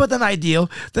to come up with an ideal.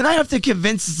 Then I have to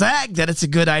convince Zach that it's a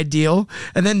good ideal,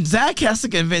 and then Zach has to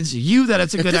convince you that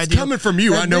it's a good ideal. Coming from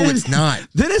you, I know it's not.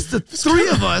 Then it's the three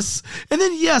of us, and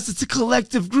then yes, it's a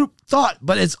collective group thought,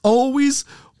 but it's always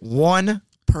one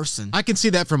person. I can see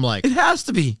that from it has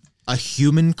to be a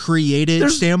human created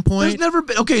standpoint. There's never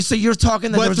been so you're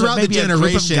talking that but there's maybe a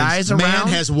group of guys around. Man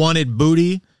has wanted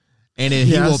booty, and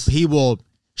he will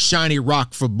shiny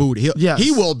rock for booty.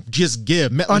 He will just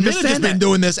give. Men have just been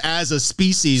doing this as a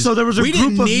species. So there was a group of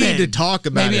men. We didn't need to talk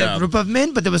about maybe a group of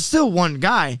men, but there was still one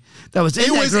guy that was in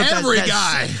that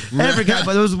group. Every guy,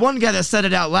 but there was one guy that said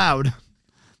it out loud.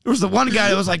 There was the one guy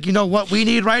that was like, you know what we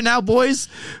need right now, boys?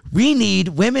 We need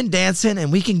women dancing,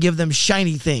 and we can give them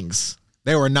shiny things.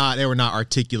 They were not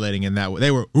articulating in that way.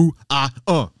 They were ooh ah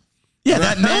Yeah,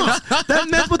 that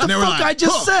meant what the fuck I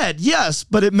just said. Yes,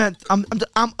 but it meant I'm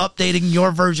updating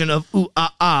your version of ooh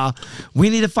ah. We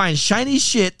need to find shiny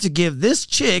shit to give this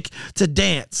chick to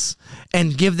dance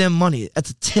and give them money.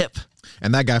 That's a tip.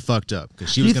 And that guy fucked up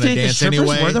because she was going to dance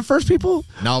anyway. Were the first people?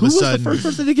 And all of a sudden, who was the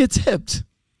first person to get tipped?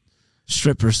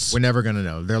 Strippers. We're never gonna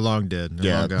know. They're long dead.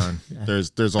 They're long gone. There's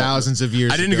thousands of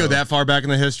years. I didn't go that far back in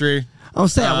the history. I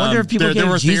wonder if people there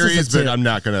were Jesus theories, a tip. but I'm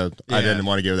not gonna. Yeah. I didn't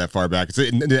want to go that far back.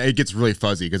 It gets really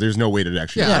fuzzy because there's no way to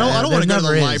actually. Yeah, I don't want to go to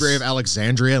the Library of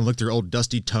Alexandria and look through old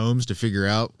dusty tomes to figure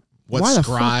out what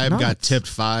scribe got tipped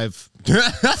 5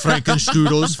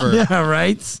 Frankenstrudels for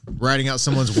writing out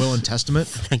someone's will and testament.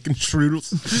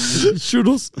 Frankenstrudels.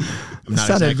 Strudels. I'm not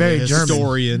exactly very a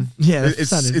historian. Yeah, it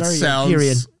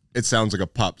sounds. It sounds like a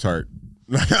Pop-Tart.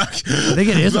 I think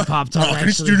it is a Pop-Tart,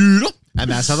 actually. And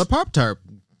that's how the Pop-Tart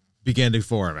began to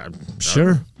form.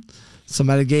 Sure.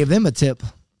 Somebody gave them a tip.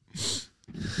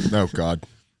 Oh, God.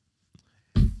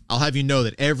 I'll have you know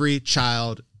that every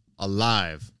child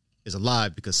alive is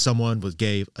alive because someone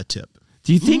gave a tip.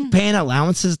 Do you think paying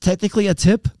allowances is technically a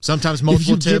tip? Sometimes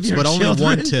multiple tips, but only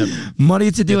one tip.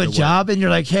 Money to do a job, and you're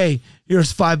like, hey,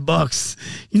 here's $5.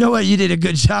 You know what? You did a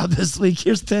good job this week.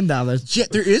 Here's $10. Yeah,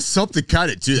 there is something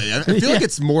kind of to it. I feel like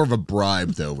it's more of a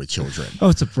bribe, though, with children. Oh,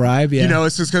 it's a bribe, yeah. You know,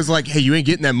 it's just because, like, hey, you ain't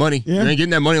getting that money. Yeah. You ain't getting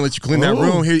that money unless you clean that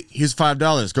room. Here's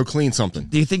 $5. Go clean something.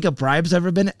 Do you think a bribe's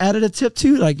ever been added a tip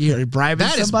to? Like, you're bribing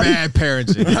somebody? That is bad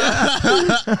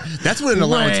parenting. That's what an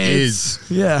allowance is.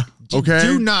 Yeah. Okay.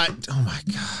 Do not. Oh my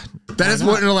God. That is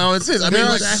what an allowance is. I mean, there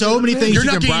are so many things you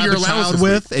can bribe your child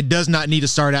with. Week. It does not need to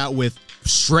start out with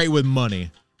straight with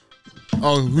money.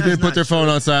 Oh, who didn't put their phone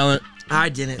on silent? I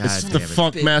didn't. It's the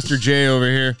Funk Master J over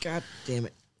here. God damn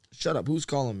it! Shut up. Who's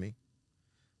calling me?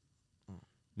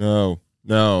 No,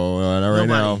 not right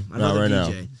now. Not right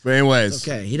now. But anyways, it's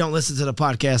okay. He don't listen to the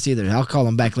podcast either. I'll call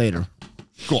him back later.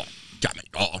 Cool. Got me.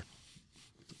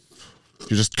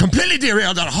 You just completely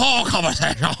derailed that whole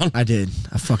conversation. I did.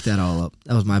 I fucked that all up.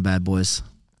 That was my bad, boys.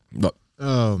 But,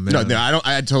 oh man. No,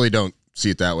 I totally don't see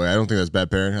it that way. I don't think that's bad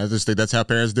parenting. I just think that's how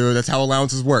parents do it. That's how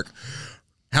allowances work.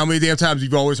 How many damn times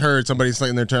you've always heard somebody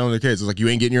sitting there telling their kids, it's like, you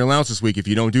ain't getting your allowance this week if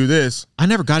you don't do this. I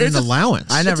never got an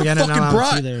allowance. I never got an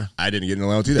allowance either. I didn't get an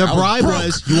allowance either. The bribe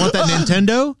was, you want that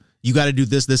Nintendo? You got to do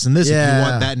this, and this if you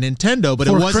want that Nintendo. But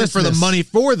it wasn't for the money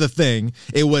for the thing.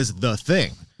 It was the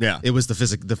thing. Yeah. It was the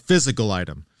physical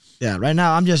item. Yeah, right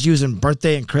now I'm just using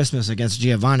birthday and Christmas against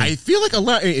Giovanni. I feel like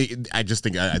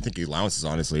I think allowances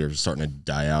honestly are starting to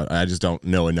die out. I just don't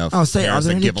know enough. Are there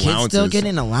any kids still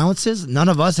getting allowances? None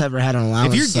of us ever had an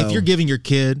allowance. If you're giving your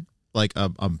kid like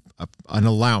an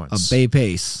allowance, a bay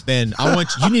pace, then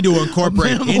you need to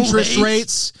incorporate interest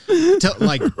rates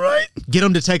to get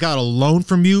them to take out a loan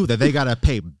from you that they got to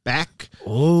pay back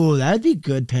Oh, that'd be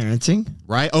good parenting.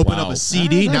 Right? Open up a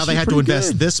CD. Now they have to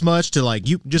invest this much to like,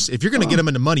 if you're going to get them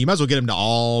into money, you might as well get them to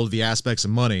all the aspects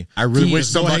of money. I really wish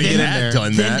somebody had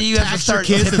done that. Do you have to start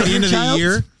kids at the end of the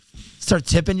year? Start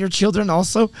tipping your children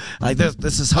also? Like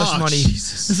this is hush money.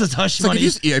 Jesus. This is hush money.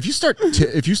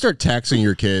 If you start taxing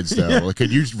your kids though, like,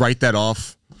 could you write that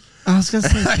off? I was gonna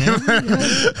say,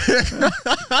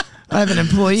 I have an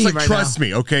employee right trust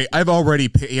me, okay. I've already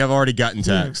gotten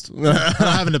taxed. I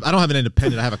don't have an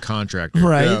independent. I have a contractor.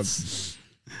 Right.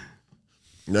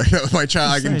 Yeah. My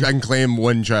child, I can claim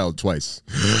one child twice.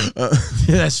 Yeah,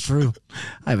 that's true.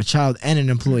 I have a child and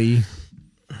an employee.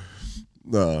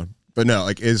 But no,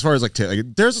 like as far as like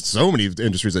there's so many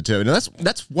industries that tip, and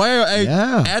that's why I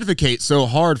advocate so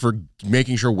hard for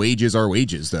making sure wages are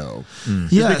wages, though.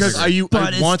 Yeah, because I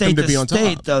want them to be on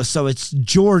top. Though, so it's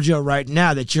Georgia right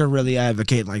now that you're really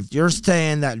advocating. Like you're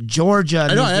saying that Georgia.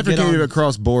 I know I advocate it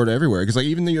across board everywhere because like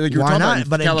even though like you're talking about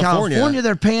but California, in California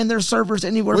they're paying their servers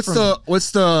anywhere. What's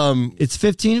the It's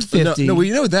 $15.50. No, well,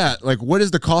 you know that. Like, what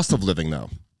is the cost of living though?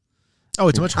 Oh,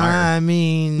 it's much higher. I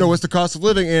mean, no. What's the cost of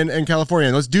living in California?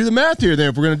 And let's do the math here. Then,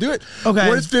 if we're going to do it, okay.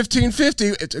 What is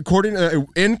 $15.50? It's according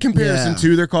in comparison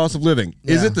to their cost of living.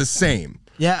 Is it the same?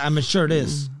 Yeah, I'm sure it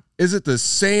is. Is it the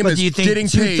same as getting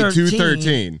paid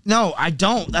 $213? No, I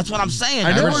don't. That's what I'm saying.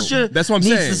 I know. Georgia That's what I'm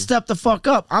needs saying. to step the fuck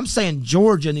up. I'm saying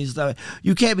Georgia needs to.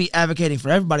 You can't be advocating for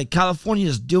everybody. California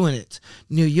is doing it.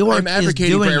 New York I'm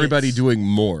advocating for everybody doing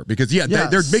more because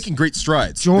they're making great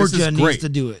strides. Georgia needs to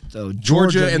do it though.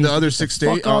 Georgia and the other six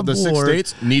states, the 6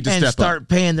 states, need to step up and start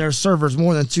paying their servers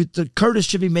more than Curtis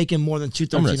should be making more than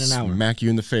 $213 an hour. I'm smack you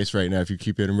in the face right now if you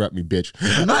keep interrupting me, bitch.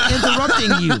 I'm not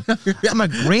interrupting you. I'm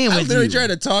agreeing with you. I'm literally trying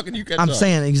to talk and you can't. I'm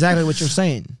saying exactly what you're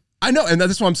saying. I know, and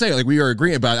that's what I'm saying. Like we are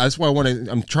agreeing about it. That's why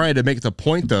I'm trying to make the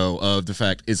point though of the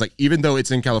fact is like even though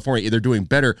it's in California, they're doing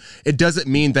better. It doesn't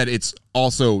mean that it's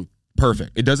also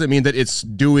perfect. It doesn't mean that it's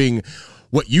doing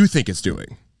what you think it's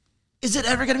doing. Is it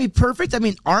ever going to be perfect? I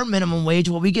mean, our minimum wage,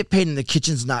 what we get paid in the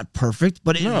kitchen's not perfect,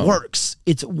 but it works.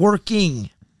 It's working.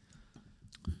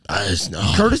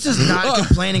 Curtis is not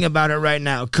complaining about it right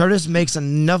now. Curtis makes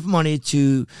enough money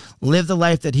to live the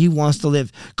life that he wants to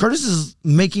live. Curtis is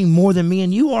making more than me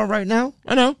and you are right now.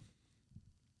 I know.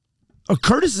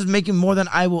 Curtis is making more than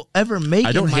I will ever make.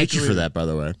 I don't hate you for that, by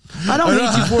the way. I don't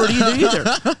hate you for it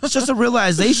either. It's just a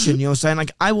realization, you know what I'm saying?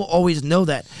 Like, I will always know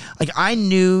that. Like, I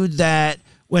knew that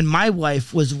when my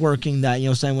wife was working that, you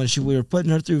know what I'm saying, when we were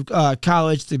putting her through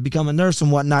college to become a nurse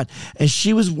and whatnot, and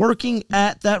she was working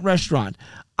at that restaurant,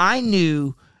 I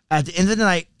knew at the end of the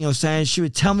night, you know what I'm saying, she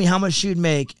would tell me how much she would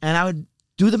make, and I would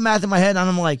do the math in my head, and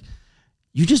I'm like,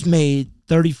 you just made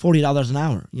 $30, $40 an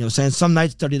hour. You know what I'm saying? Some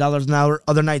nights $30 an hour,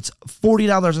 other nights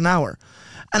 $40 an hour.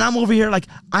 And I'm over here like,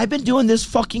 I've been doing this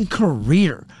fucking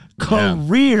career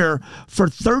for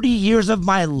 30 years of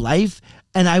my life,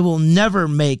 and I will never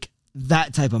make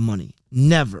that type of money.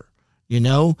 Never. You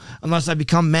know? Unless I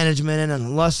become management and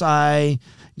unless I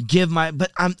give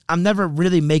but I'm never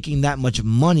really making that much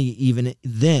money even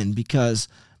then because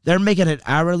they're making it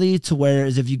hourly to where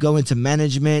if you go into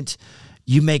management,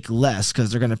 you make less because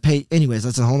they're going to pay. Anyways,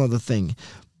 that's a whole other thing.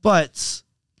 But,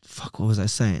 fuck, what was I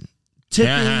saying?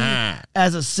 Tipping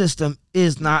as a system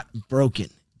is not broken.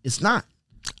 It's not.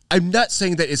 I'm not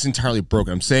saying that it's entirely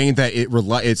broken. I'm saying that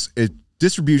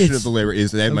distribution of the labor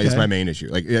is my main issue.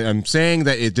 Like I'm saying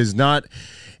that it does not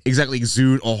exactly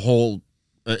exude a whole,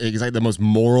 exactly the most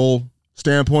moral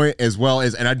standpoint as well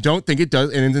as, and I don't think it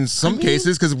does. And in some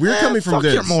cases, because we're coming from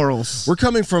this, your morals. We're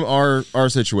coming from our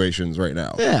situations right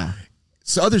now. Yeah.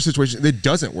 So other situations it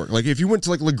doesn't work. Like if you went to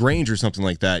like LaGrange or something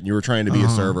like that, and you were trying to be a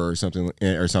server or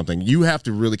something, you have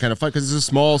to really kind of fight because it's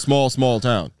a small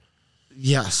town.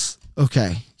 Yes.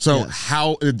 Okay. So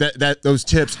how those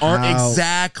tips aren't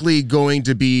exactly going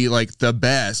to be like the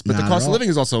best, but the cost of living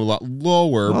is also a lot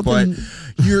lower. But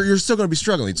you're still going to be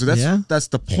struggling. So that's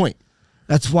the point.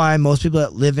 That's why most people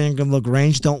that live in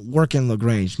LaGrange don't work in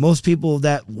LaGrange. Most people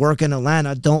that work in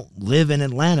Atlanta don't live in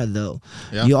Atlanta, though.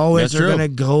 Yeah, you always are going to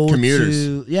go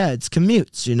commuters. It's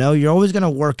commutes. You know, you're always going to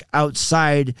work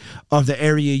outside of the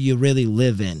area you really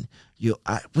live in.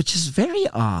 Which is very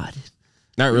odd.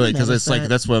 Not really, because it's like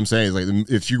that's what I'm saying. Is like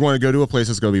if you want to go to a place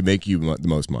that's going to make you the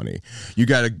most money, you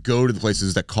got to go to the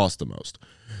places that cost the most.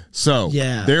 So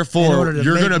therefore,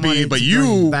 you're going to be, but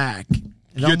you back.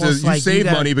 You save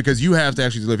money because you have to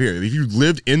actually live here. If you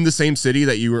lived in the same city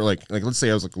that you were like let's say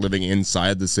I was like living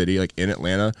inside the city, like in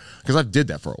Atlanta, because I did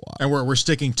that for a while. And we're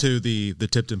sticking to the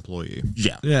tipped employee.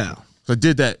 Yeah. Yeah. So I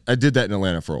did that in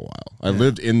Atlanta for a while. I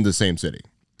lived in the same city.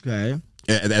 Okay.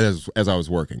 As I was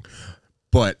working.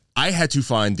 But I had to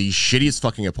find the shittiest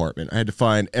fucking apartment. I had to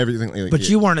find everything. Like, but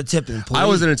you weren't a tipped employee. I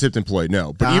wasn't a tipped employee,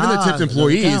 no. But even the tipped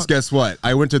employees, guess what?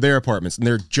 I went to their apartments, and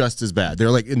they're just as bad.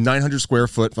 They're like in 900 square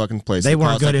foot fucking place. They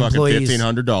weren't good employees.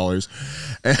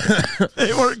 $1,500.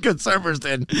 They weren't good servers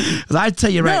then. I tell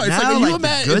you right now,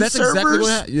 good servers,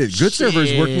 good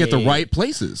servers working at the right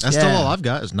places. That's still all I've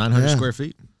got is 900 square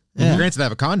feet. Yeah. Granted, I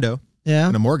have a condo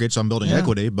and a mortgage, so I'm building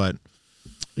equity, but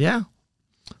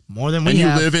more than we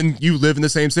have. You live in the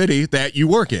same city that you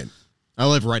work in. I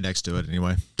live right next to it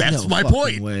anyway. That's my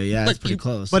point. Yeah, it's pretty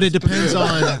close. But it depends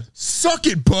on... Suck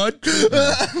it, bud.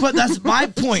 But that's my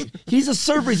point. He's a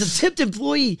server. He's a tipped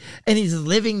employee, and he's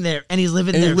living there, and he's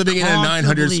living there living in a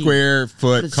 900 square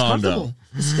foot condo.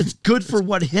 It's good for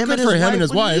what him good and for his him wife and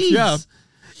his wife. needs.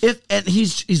 Yeah. And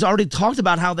he's already talked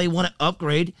about how they want to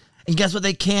upgrade. And guess what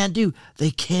they can do?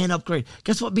 They can upgrade.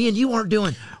 Guess what me and you aren't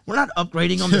doing? We're not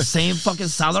upgrading on the same fucking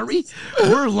salary.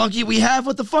 We're lucky we have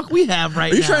what the fuck we have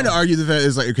right now. Are you trying to argue the fact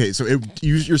is like, okay, so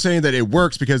you're saying that it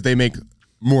works because they make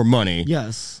more money.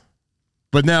 Yes.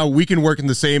 But now we can work in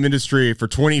the same industry for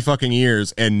 20 fucking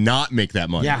years and not make that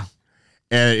money. Yeah.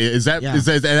 And is that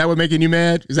what making you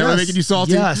mad? Is that what making you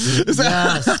salty? Yes.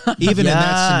 Even in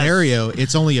that snenario,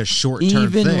 it's only a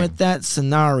short-term thing. Even with that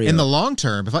scenario. In the long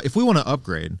term, if we want to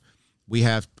upgrade,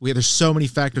 there's so many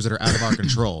factors that are out of our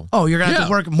control. Oh, you're going to have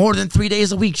to work more than 3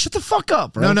 days a week. Shut the fuck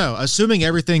up, bro. No. Assuming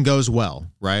everything goes well,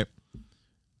 right?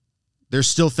 There's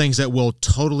still things that will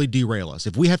totally derail us.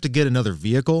 If we have to get another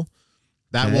vehicle,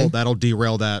 that'll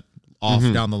derail that off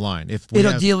down the line.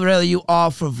 It'll derail you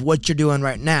off of what you're doing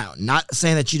right now. Not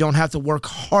saying that you don't have to work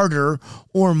harder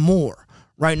or more.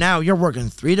 Right now, you're working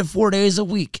 3 to 4 days a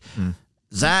week.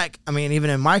 Zach, I mean, even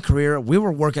in my career, we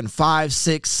were working 5,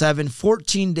 6, 7,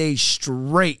 14 days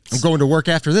straight. I'm going to work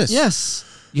after this. Yes.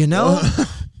 You know?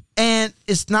 And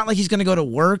it's not like he's going to go to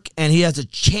work and he has a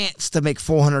chance to make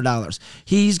 $400.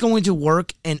 He's going to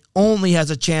work and only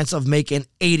has a chance of making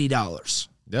 $80.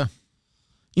 Yeah.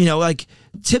 You know, like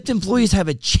tipped employees have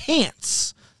a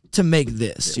chance to make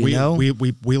this, you know? We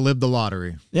live the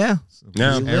lottery. Yeah.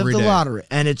 Yeah. We live the lottery.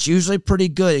 And it's usually pretty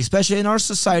good, especially in our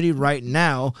society right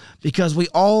now, because we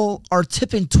all are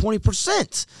tipping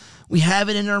 20%. We have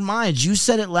it in our minds. You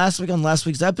said it last week on last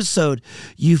week's episode.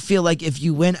 You feel like if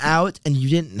you went out and you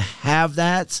didn't have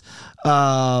that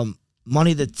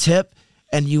money to tip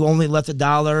and you only left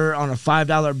 $1 on a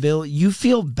 $5 bill, you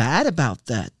feel bad about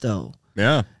that, though.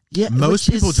 Yeah. Yeah. Most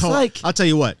people don't. Like, I'll tell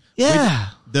you what. Yeah.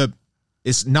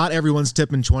 It's not everyone's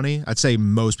tipping 20. I'd say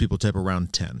most people tip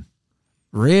around 10.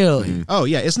 Really? Oh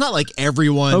yeah, it's not like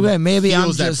everyone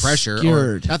feels that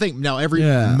pressure. I think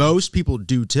most people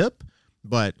do tip,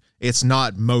 but it's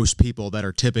not most people that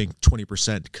are tipping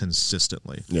 20%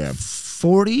 consistently. Yeah.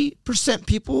 40%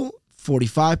 people,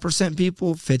 45%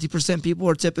 people, 50% people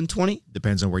are tipping 20?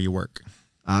 Depends on where you work.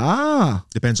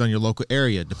 Depends on your local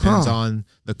area. Depends on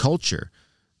the culture.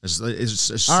 It's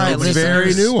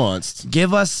very nuanced.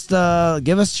 Give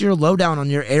us your lowdown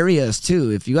on your areas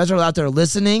too. If you guys are out there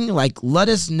listening, like let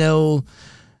us know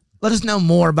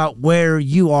more about where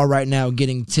you are right now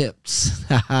getting tips.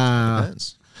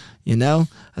 You know,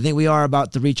 I think we are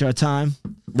about to reach our time.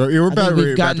 But we're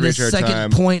we've gotten this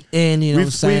second point in,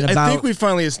 saying about I think we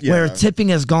finally where tipping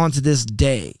has gone to this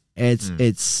day.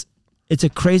 It's a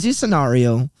crazy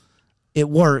scenario. It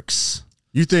works.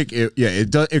 You think it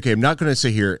does? Okay, I'm not going to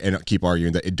sit here and keep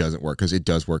arguing that it doesn't work, because it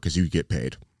does work, because you get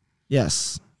paid.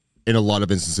 Yes. In a lot of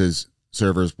instances,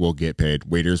 servers will get paid.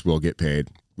 Waiters will get paid.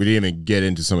 We didn't even get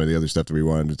into some of the other stuff that we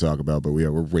wanted to talk about, but we're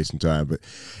wasting time. But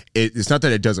it's not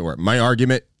that it doesn't work. My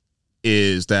argument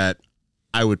is that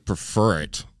I would prefer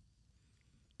it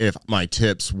if my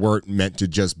tips weren't meant to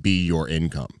just be your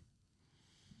income.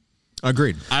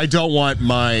 Agreed. I don't want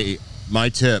my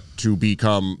tip to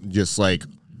become just like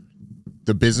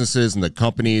the businesses and the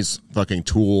companies fucking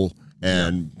tool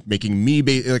and making me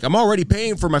like, I'm already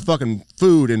paying for my fucking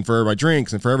food and for my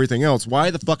drinks and for everything else. Why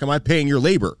the fuck am I paying your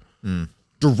labor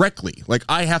directly? Like,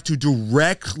 I have to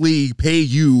directly pay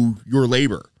you your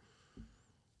labor.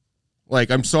 Like,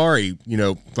 I'm sorry,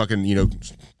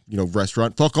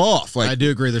 restaurant, fuck off. Like, I do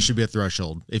agree there should be a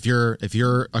threshold. If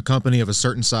you're a company of a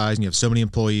certain size and you have so many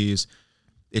employees,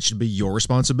 it should be your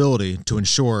responsibility to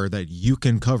ensure that you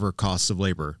can cover costs of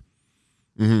labor.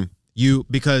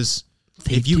 Because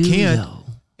if you can't,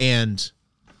 and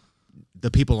the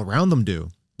people around them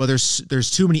do, but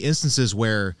there's too many instances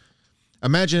where,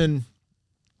 imagine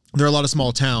there are a lot of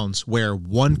small towns where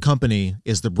one company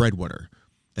is the breadwinner.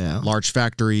 Yeah. Large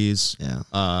factories,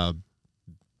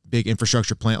 big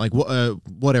infrastructure plant, like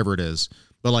whatever it is.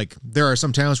 But like there are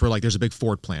some towns where like there's a big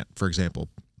Ford plant, for example.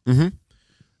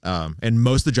 And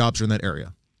most of the jobs are in that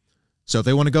area. So if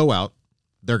they want to go out,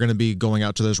 they're going to be going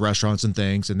out to those restaurants and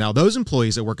things. And now those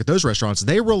employees that work at those restaurants,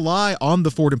 they rely on the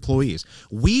Ford employees.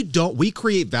 We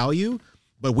create value,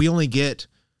 but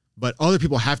but other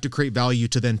people have to create value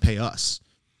to then pay us,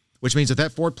 which means if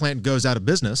that Ford plant goes out of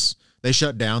business, they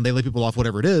shut down, they lay people off,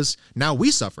 whatever it is. Now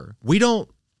we suffer. We don't.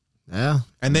 Yeah.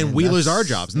 And then we lose our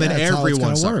jobs, and then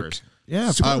everyone suffers.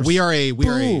 Yeah, we are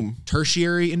a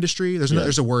tertiary industry.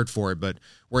 There's a word for it, but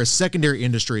we're a secondary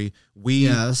industry. We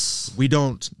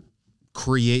don't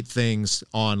create things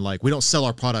on we don't sell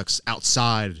our products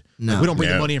outside. No. We don't bring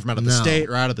the money in from out of the state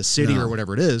or out of the city or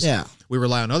whatever it is. Yeah. We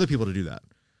rely on other people to do that.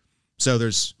 So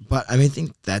but I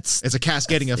think it's a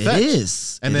cascading effect. It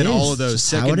is. And then all of those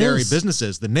secondary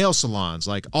businesses, the nail salons,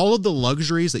 all of the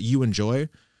luxuries that you enjoy,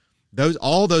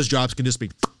 all those jobs can just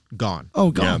be gone. Oh,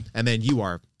 gone. Yeah. And then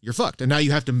you're fucked. And now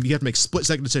you have to make split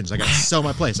second decisions. I got to sell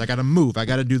my place. I got to move. I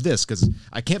got to do this because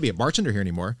I can't be a bartender here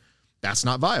anymore. That's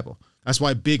not viable. That's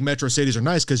why big metro cities are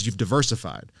nice, because you've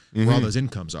diversified where all those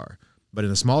incomes are. But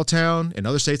in a small town, in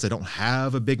other states that don't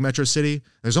have a big metro city,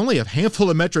 there's only a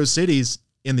handful of metro cities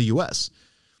in the U.S.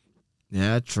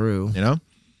 Yeah, true. You know?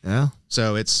 Yeah.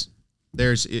 So it's a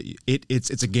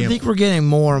gamble. I think we're getting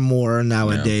more and more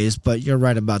nowadays, but you're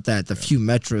right about that. The few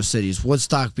metro cities,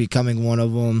 Woodstock becoming one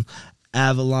of them,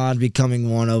 Avalon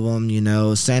becoming one of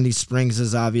them, Sandy Springs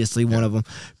is obviously one of them.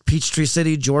 Peachtree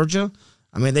City, Georgia.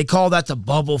 I mean, they call that the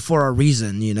bubble for a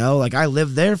reason, I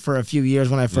lived there for a few years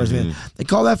when I first moved. They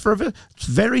call that it's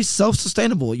very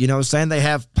self-sustainable, saying they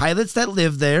have pilots that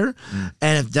live there.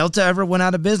 And if Delta ever went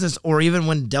out of business, or even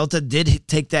when Delta did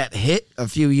take that hit a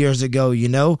few years ago,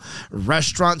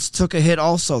 restaurants took a hit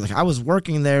also. I was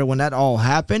working there when that all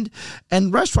happened,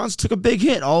 and restaurants took a big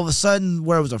hit. All of a sudden,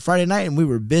 where it was a Friday night and we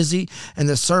were busy and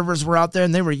the servers were out there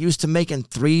and they were used to making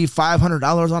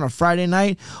 $300-$500 on a Friday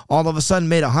night, all of a sudden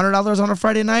made $100 on a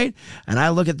Friday night, and I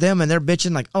look at them and they're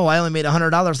bitching I only made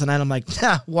 $100 tonight. I'm like,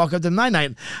 walk up to my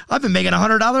night. I've been making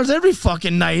 $100 every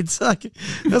fucking night.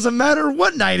 Doesn't matter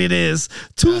what night it is.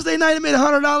 Tuesday night I made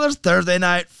 $100. Thursday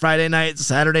night, Friday night,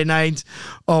 Saturday night.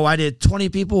 Oh, I did 20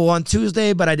 people on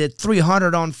Tuesday, but I did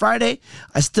 300 on Friday.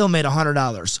 I still made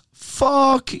 $100.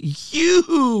 Fuck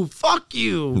you. Fuck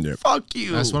you. Yep. Fuck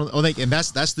you. That's one of the, and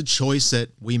that's the choice that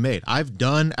we made. I've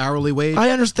done hourly wage.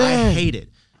 I understand. I hate it.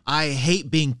 I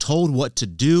hate being told what to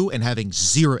do and having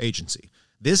zero agency.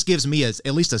 This gives me at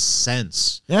least a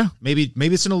sense. Yeah. Maybe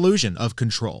it's an illusion of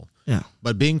control. Yeah.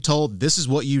 But being told this is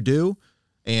what you do,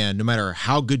 and no matter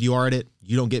how good you are at it,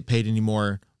 you don't get paid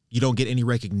anymore. You don't get any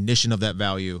recognition of that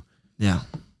value. Yeah.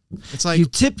 It's like you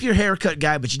tip your haircut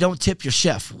guy, but you don't tip your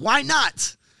chef. Why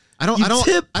not? I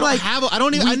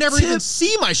never even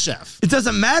see my chef. It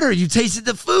doesn't matter. You tasted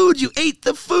the food. You ate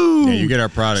the food. Yeah, you get our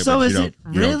product. So is it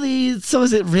really like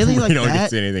that? We don't get to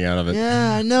see anything out of it.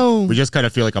 Yeah, I know. We just kind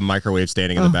of feel like a microwave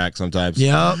standing in the back sometimes.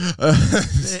 Yep.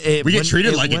 We get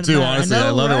treated like it too, honestly. I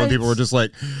love it when people are just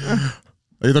like...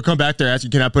 They'll come back there, ask you,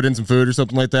 can I put in some food or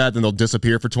something like that? Then they'll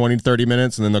disappear for 20, 30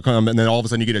 minutes, and then they'll come, and then all of a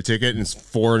sudden you get a ticket, and it's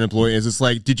for an employee. It's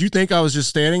like, did you think I was just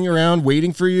standing around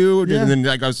waiting for you? Yeah. And then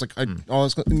I was like,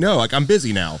 no, I'm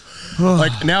busy now.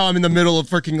 Now I'm in the middle of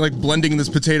freaking blending this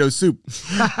potato soup.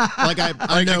 I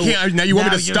can't. Now you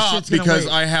want me to stop because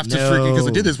I have to freaking, because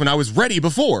I did this when I was ready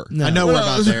before. No. I know we're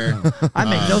about there. I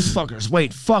make those fuckers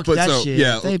wait. Fuck that shit.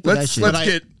 Yeah, let's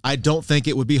get. I don't think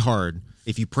it would be hard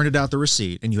if you printed out the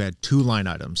receipt and you had 2 line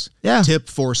items. Yeah. Tip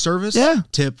for service. Yeah.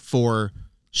 Tip for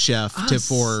chef. Tip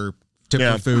for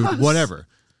food. Whatever.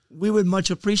 We would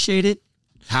much appreciate it.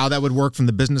 How that would work from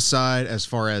the business side as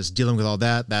far as dealing with all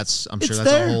that, I'm sure that's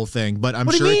there. a whole thing. But I'm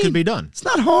sure it could be done. It's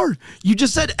not hard. You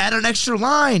just said add an extra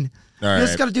line. All right. You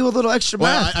just got to do a little extra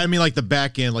math. I mean, the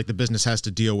back end, the business has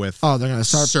to deal with. Oh, they're going to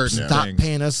stop things.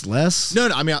 paying us less? No,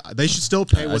 I mean, they should still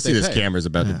pay what they pay. I see this camera's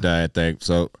about to die, I think.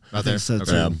 So, I think so,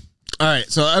 too. All right,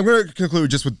 so I'm going to conclude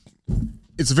just with,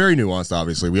 it's very nuanced,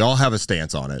 obviously. We all have a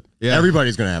stance on it. Yeah.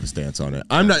 Everybody's going to have a stance on it.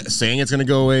 I'm not saying it's going to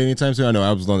go away anytime soon. I know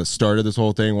I was the one that started this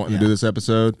whole thing, wanting to do this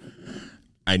episode.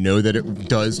 I know that it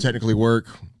does technically work,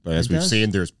 but as we've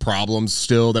seen, there's problems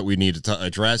still that we need to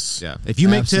address. Yeah. If you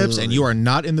make tips and you are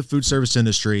not in the food service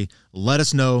industry, let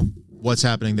us know what's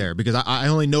happening there, because I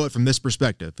only know it from this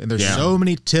perspective. And there's so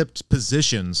many tipped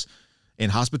positions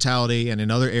in hospitality and in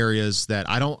other areas that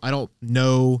I don't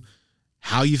know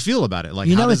how you feel about it.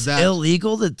 How it's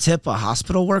illegal to tip a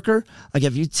hospital worker.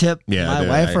 If you tip my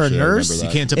wife or a nurse, you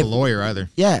can't tip a lawyer either.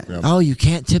 Yeah. Oh, you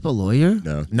can't tip a lawyer?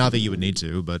 No. Not that you would need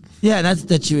to, but yeah,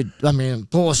 that you would. I mean,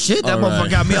 bullshit. That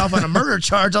motherfucker got me off on a murder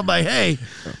charge. I'm like, hey.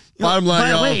 Bottom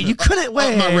line, wait, you couldn't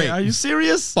wait. Are you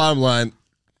serious? Bottom line,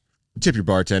 tip your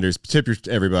bartenders, tip your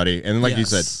everybody. And like you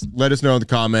said, let us know in the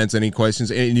comments any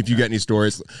questions. And if you got any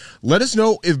stories, let us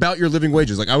know about your living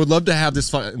wages. Like, I would love to have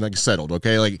this settled,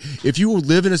 okay? Like, if you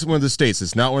live in one of the states,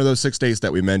 it's not one of those 6 states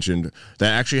that we mentioned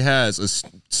that actually has a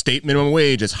state minimum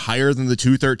wage that's higher than the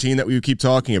 $2.13 that we keep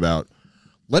talking about.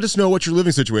 Let us know what your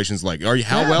living situation is like.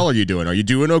 How well are you doing? Are you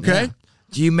doing okay? Yeah.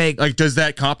 Do you make does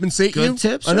that compensate good you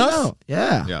tips enough? No?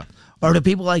 Yeah. Or do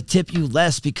people tip you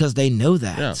less because they know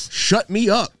that? Yeah. Shut me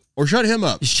up or shut him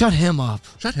up. Shut him up.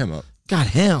 Shut him up. Got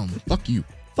him. Fuck you.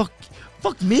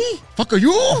 Fuck me. Fuck are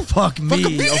you? Fuck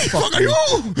me. Fuck are you?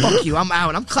 Fuck you. I'm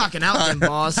out. I'm clocking out then,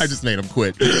 boss. I just made him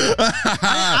quit.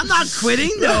 I'm not quitting.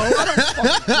 No, I don't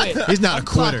fucking quit. He's not a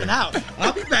quitter. Clocking out.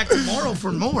 I'll be back tomorrow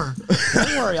for more.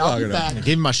 Don't worry. I'll be back. Give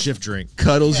him my shift drink.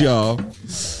 Cuddles, y'all. All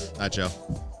right,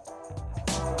 y'all.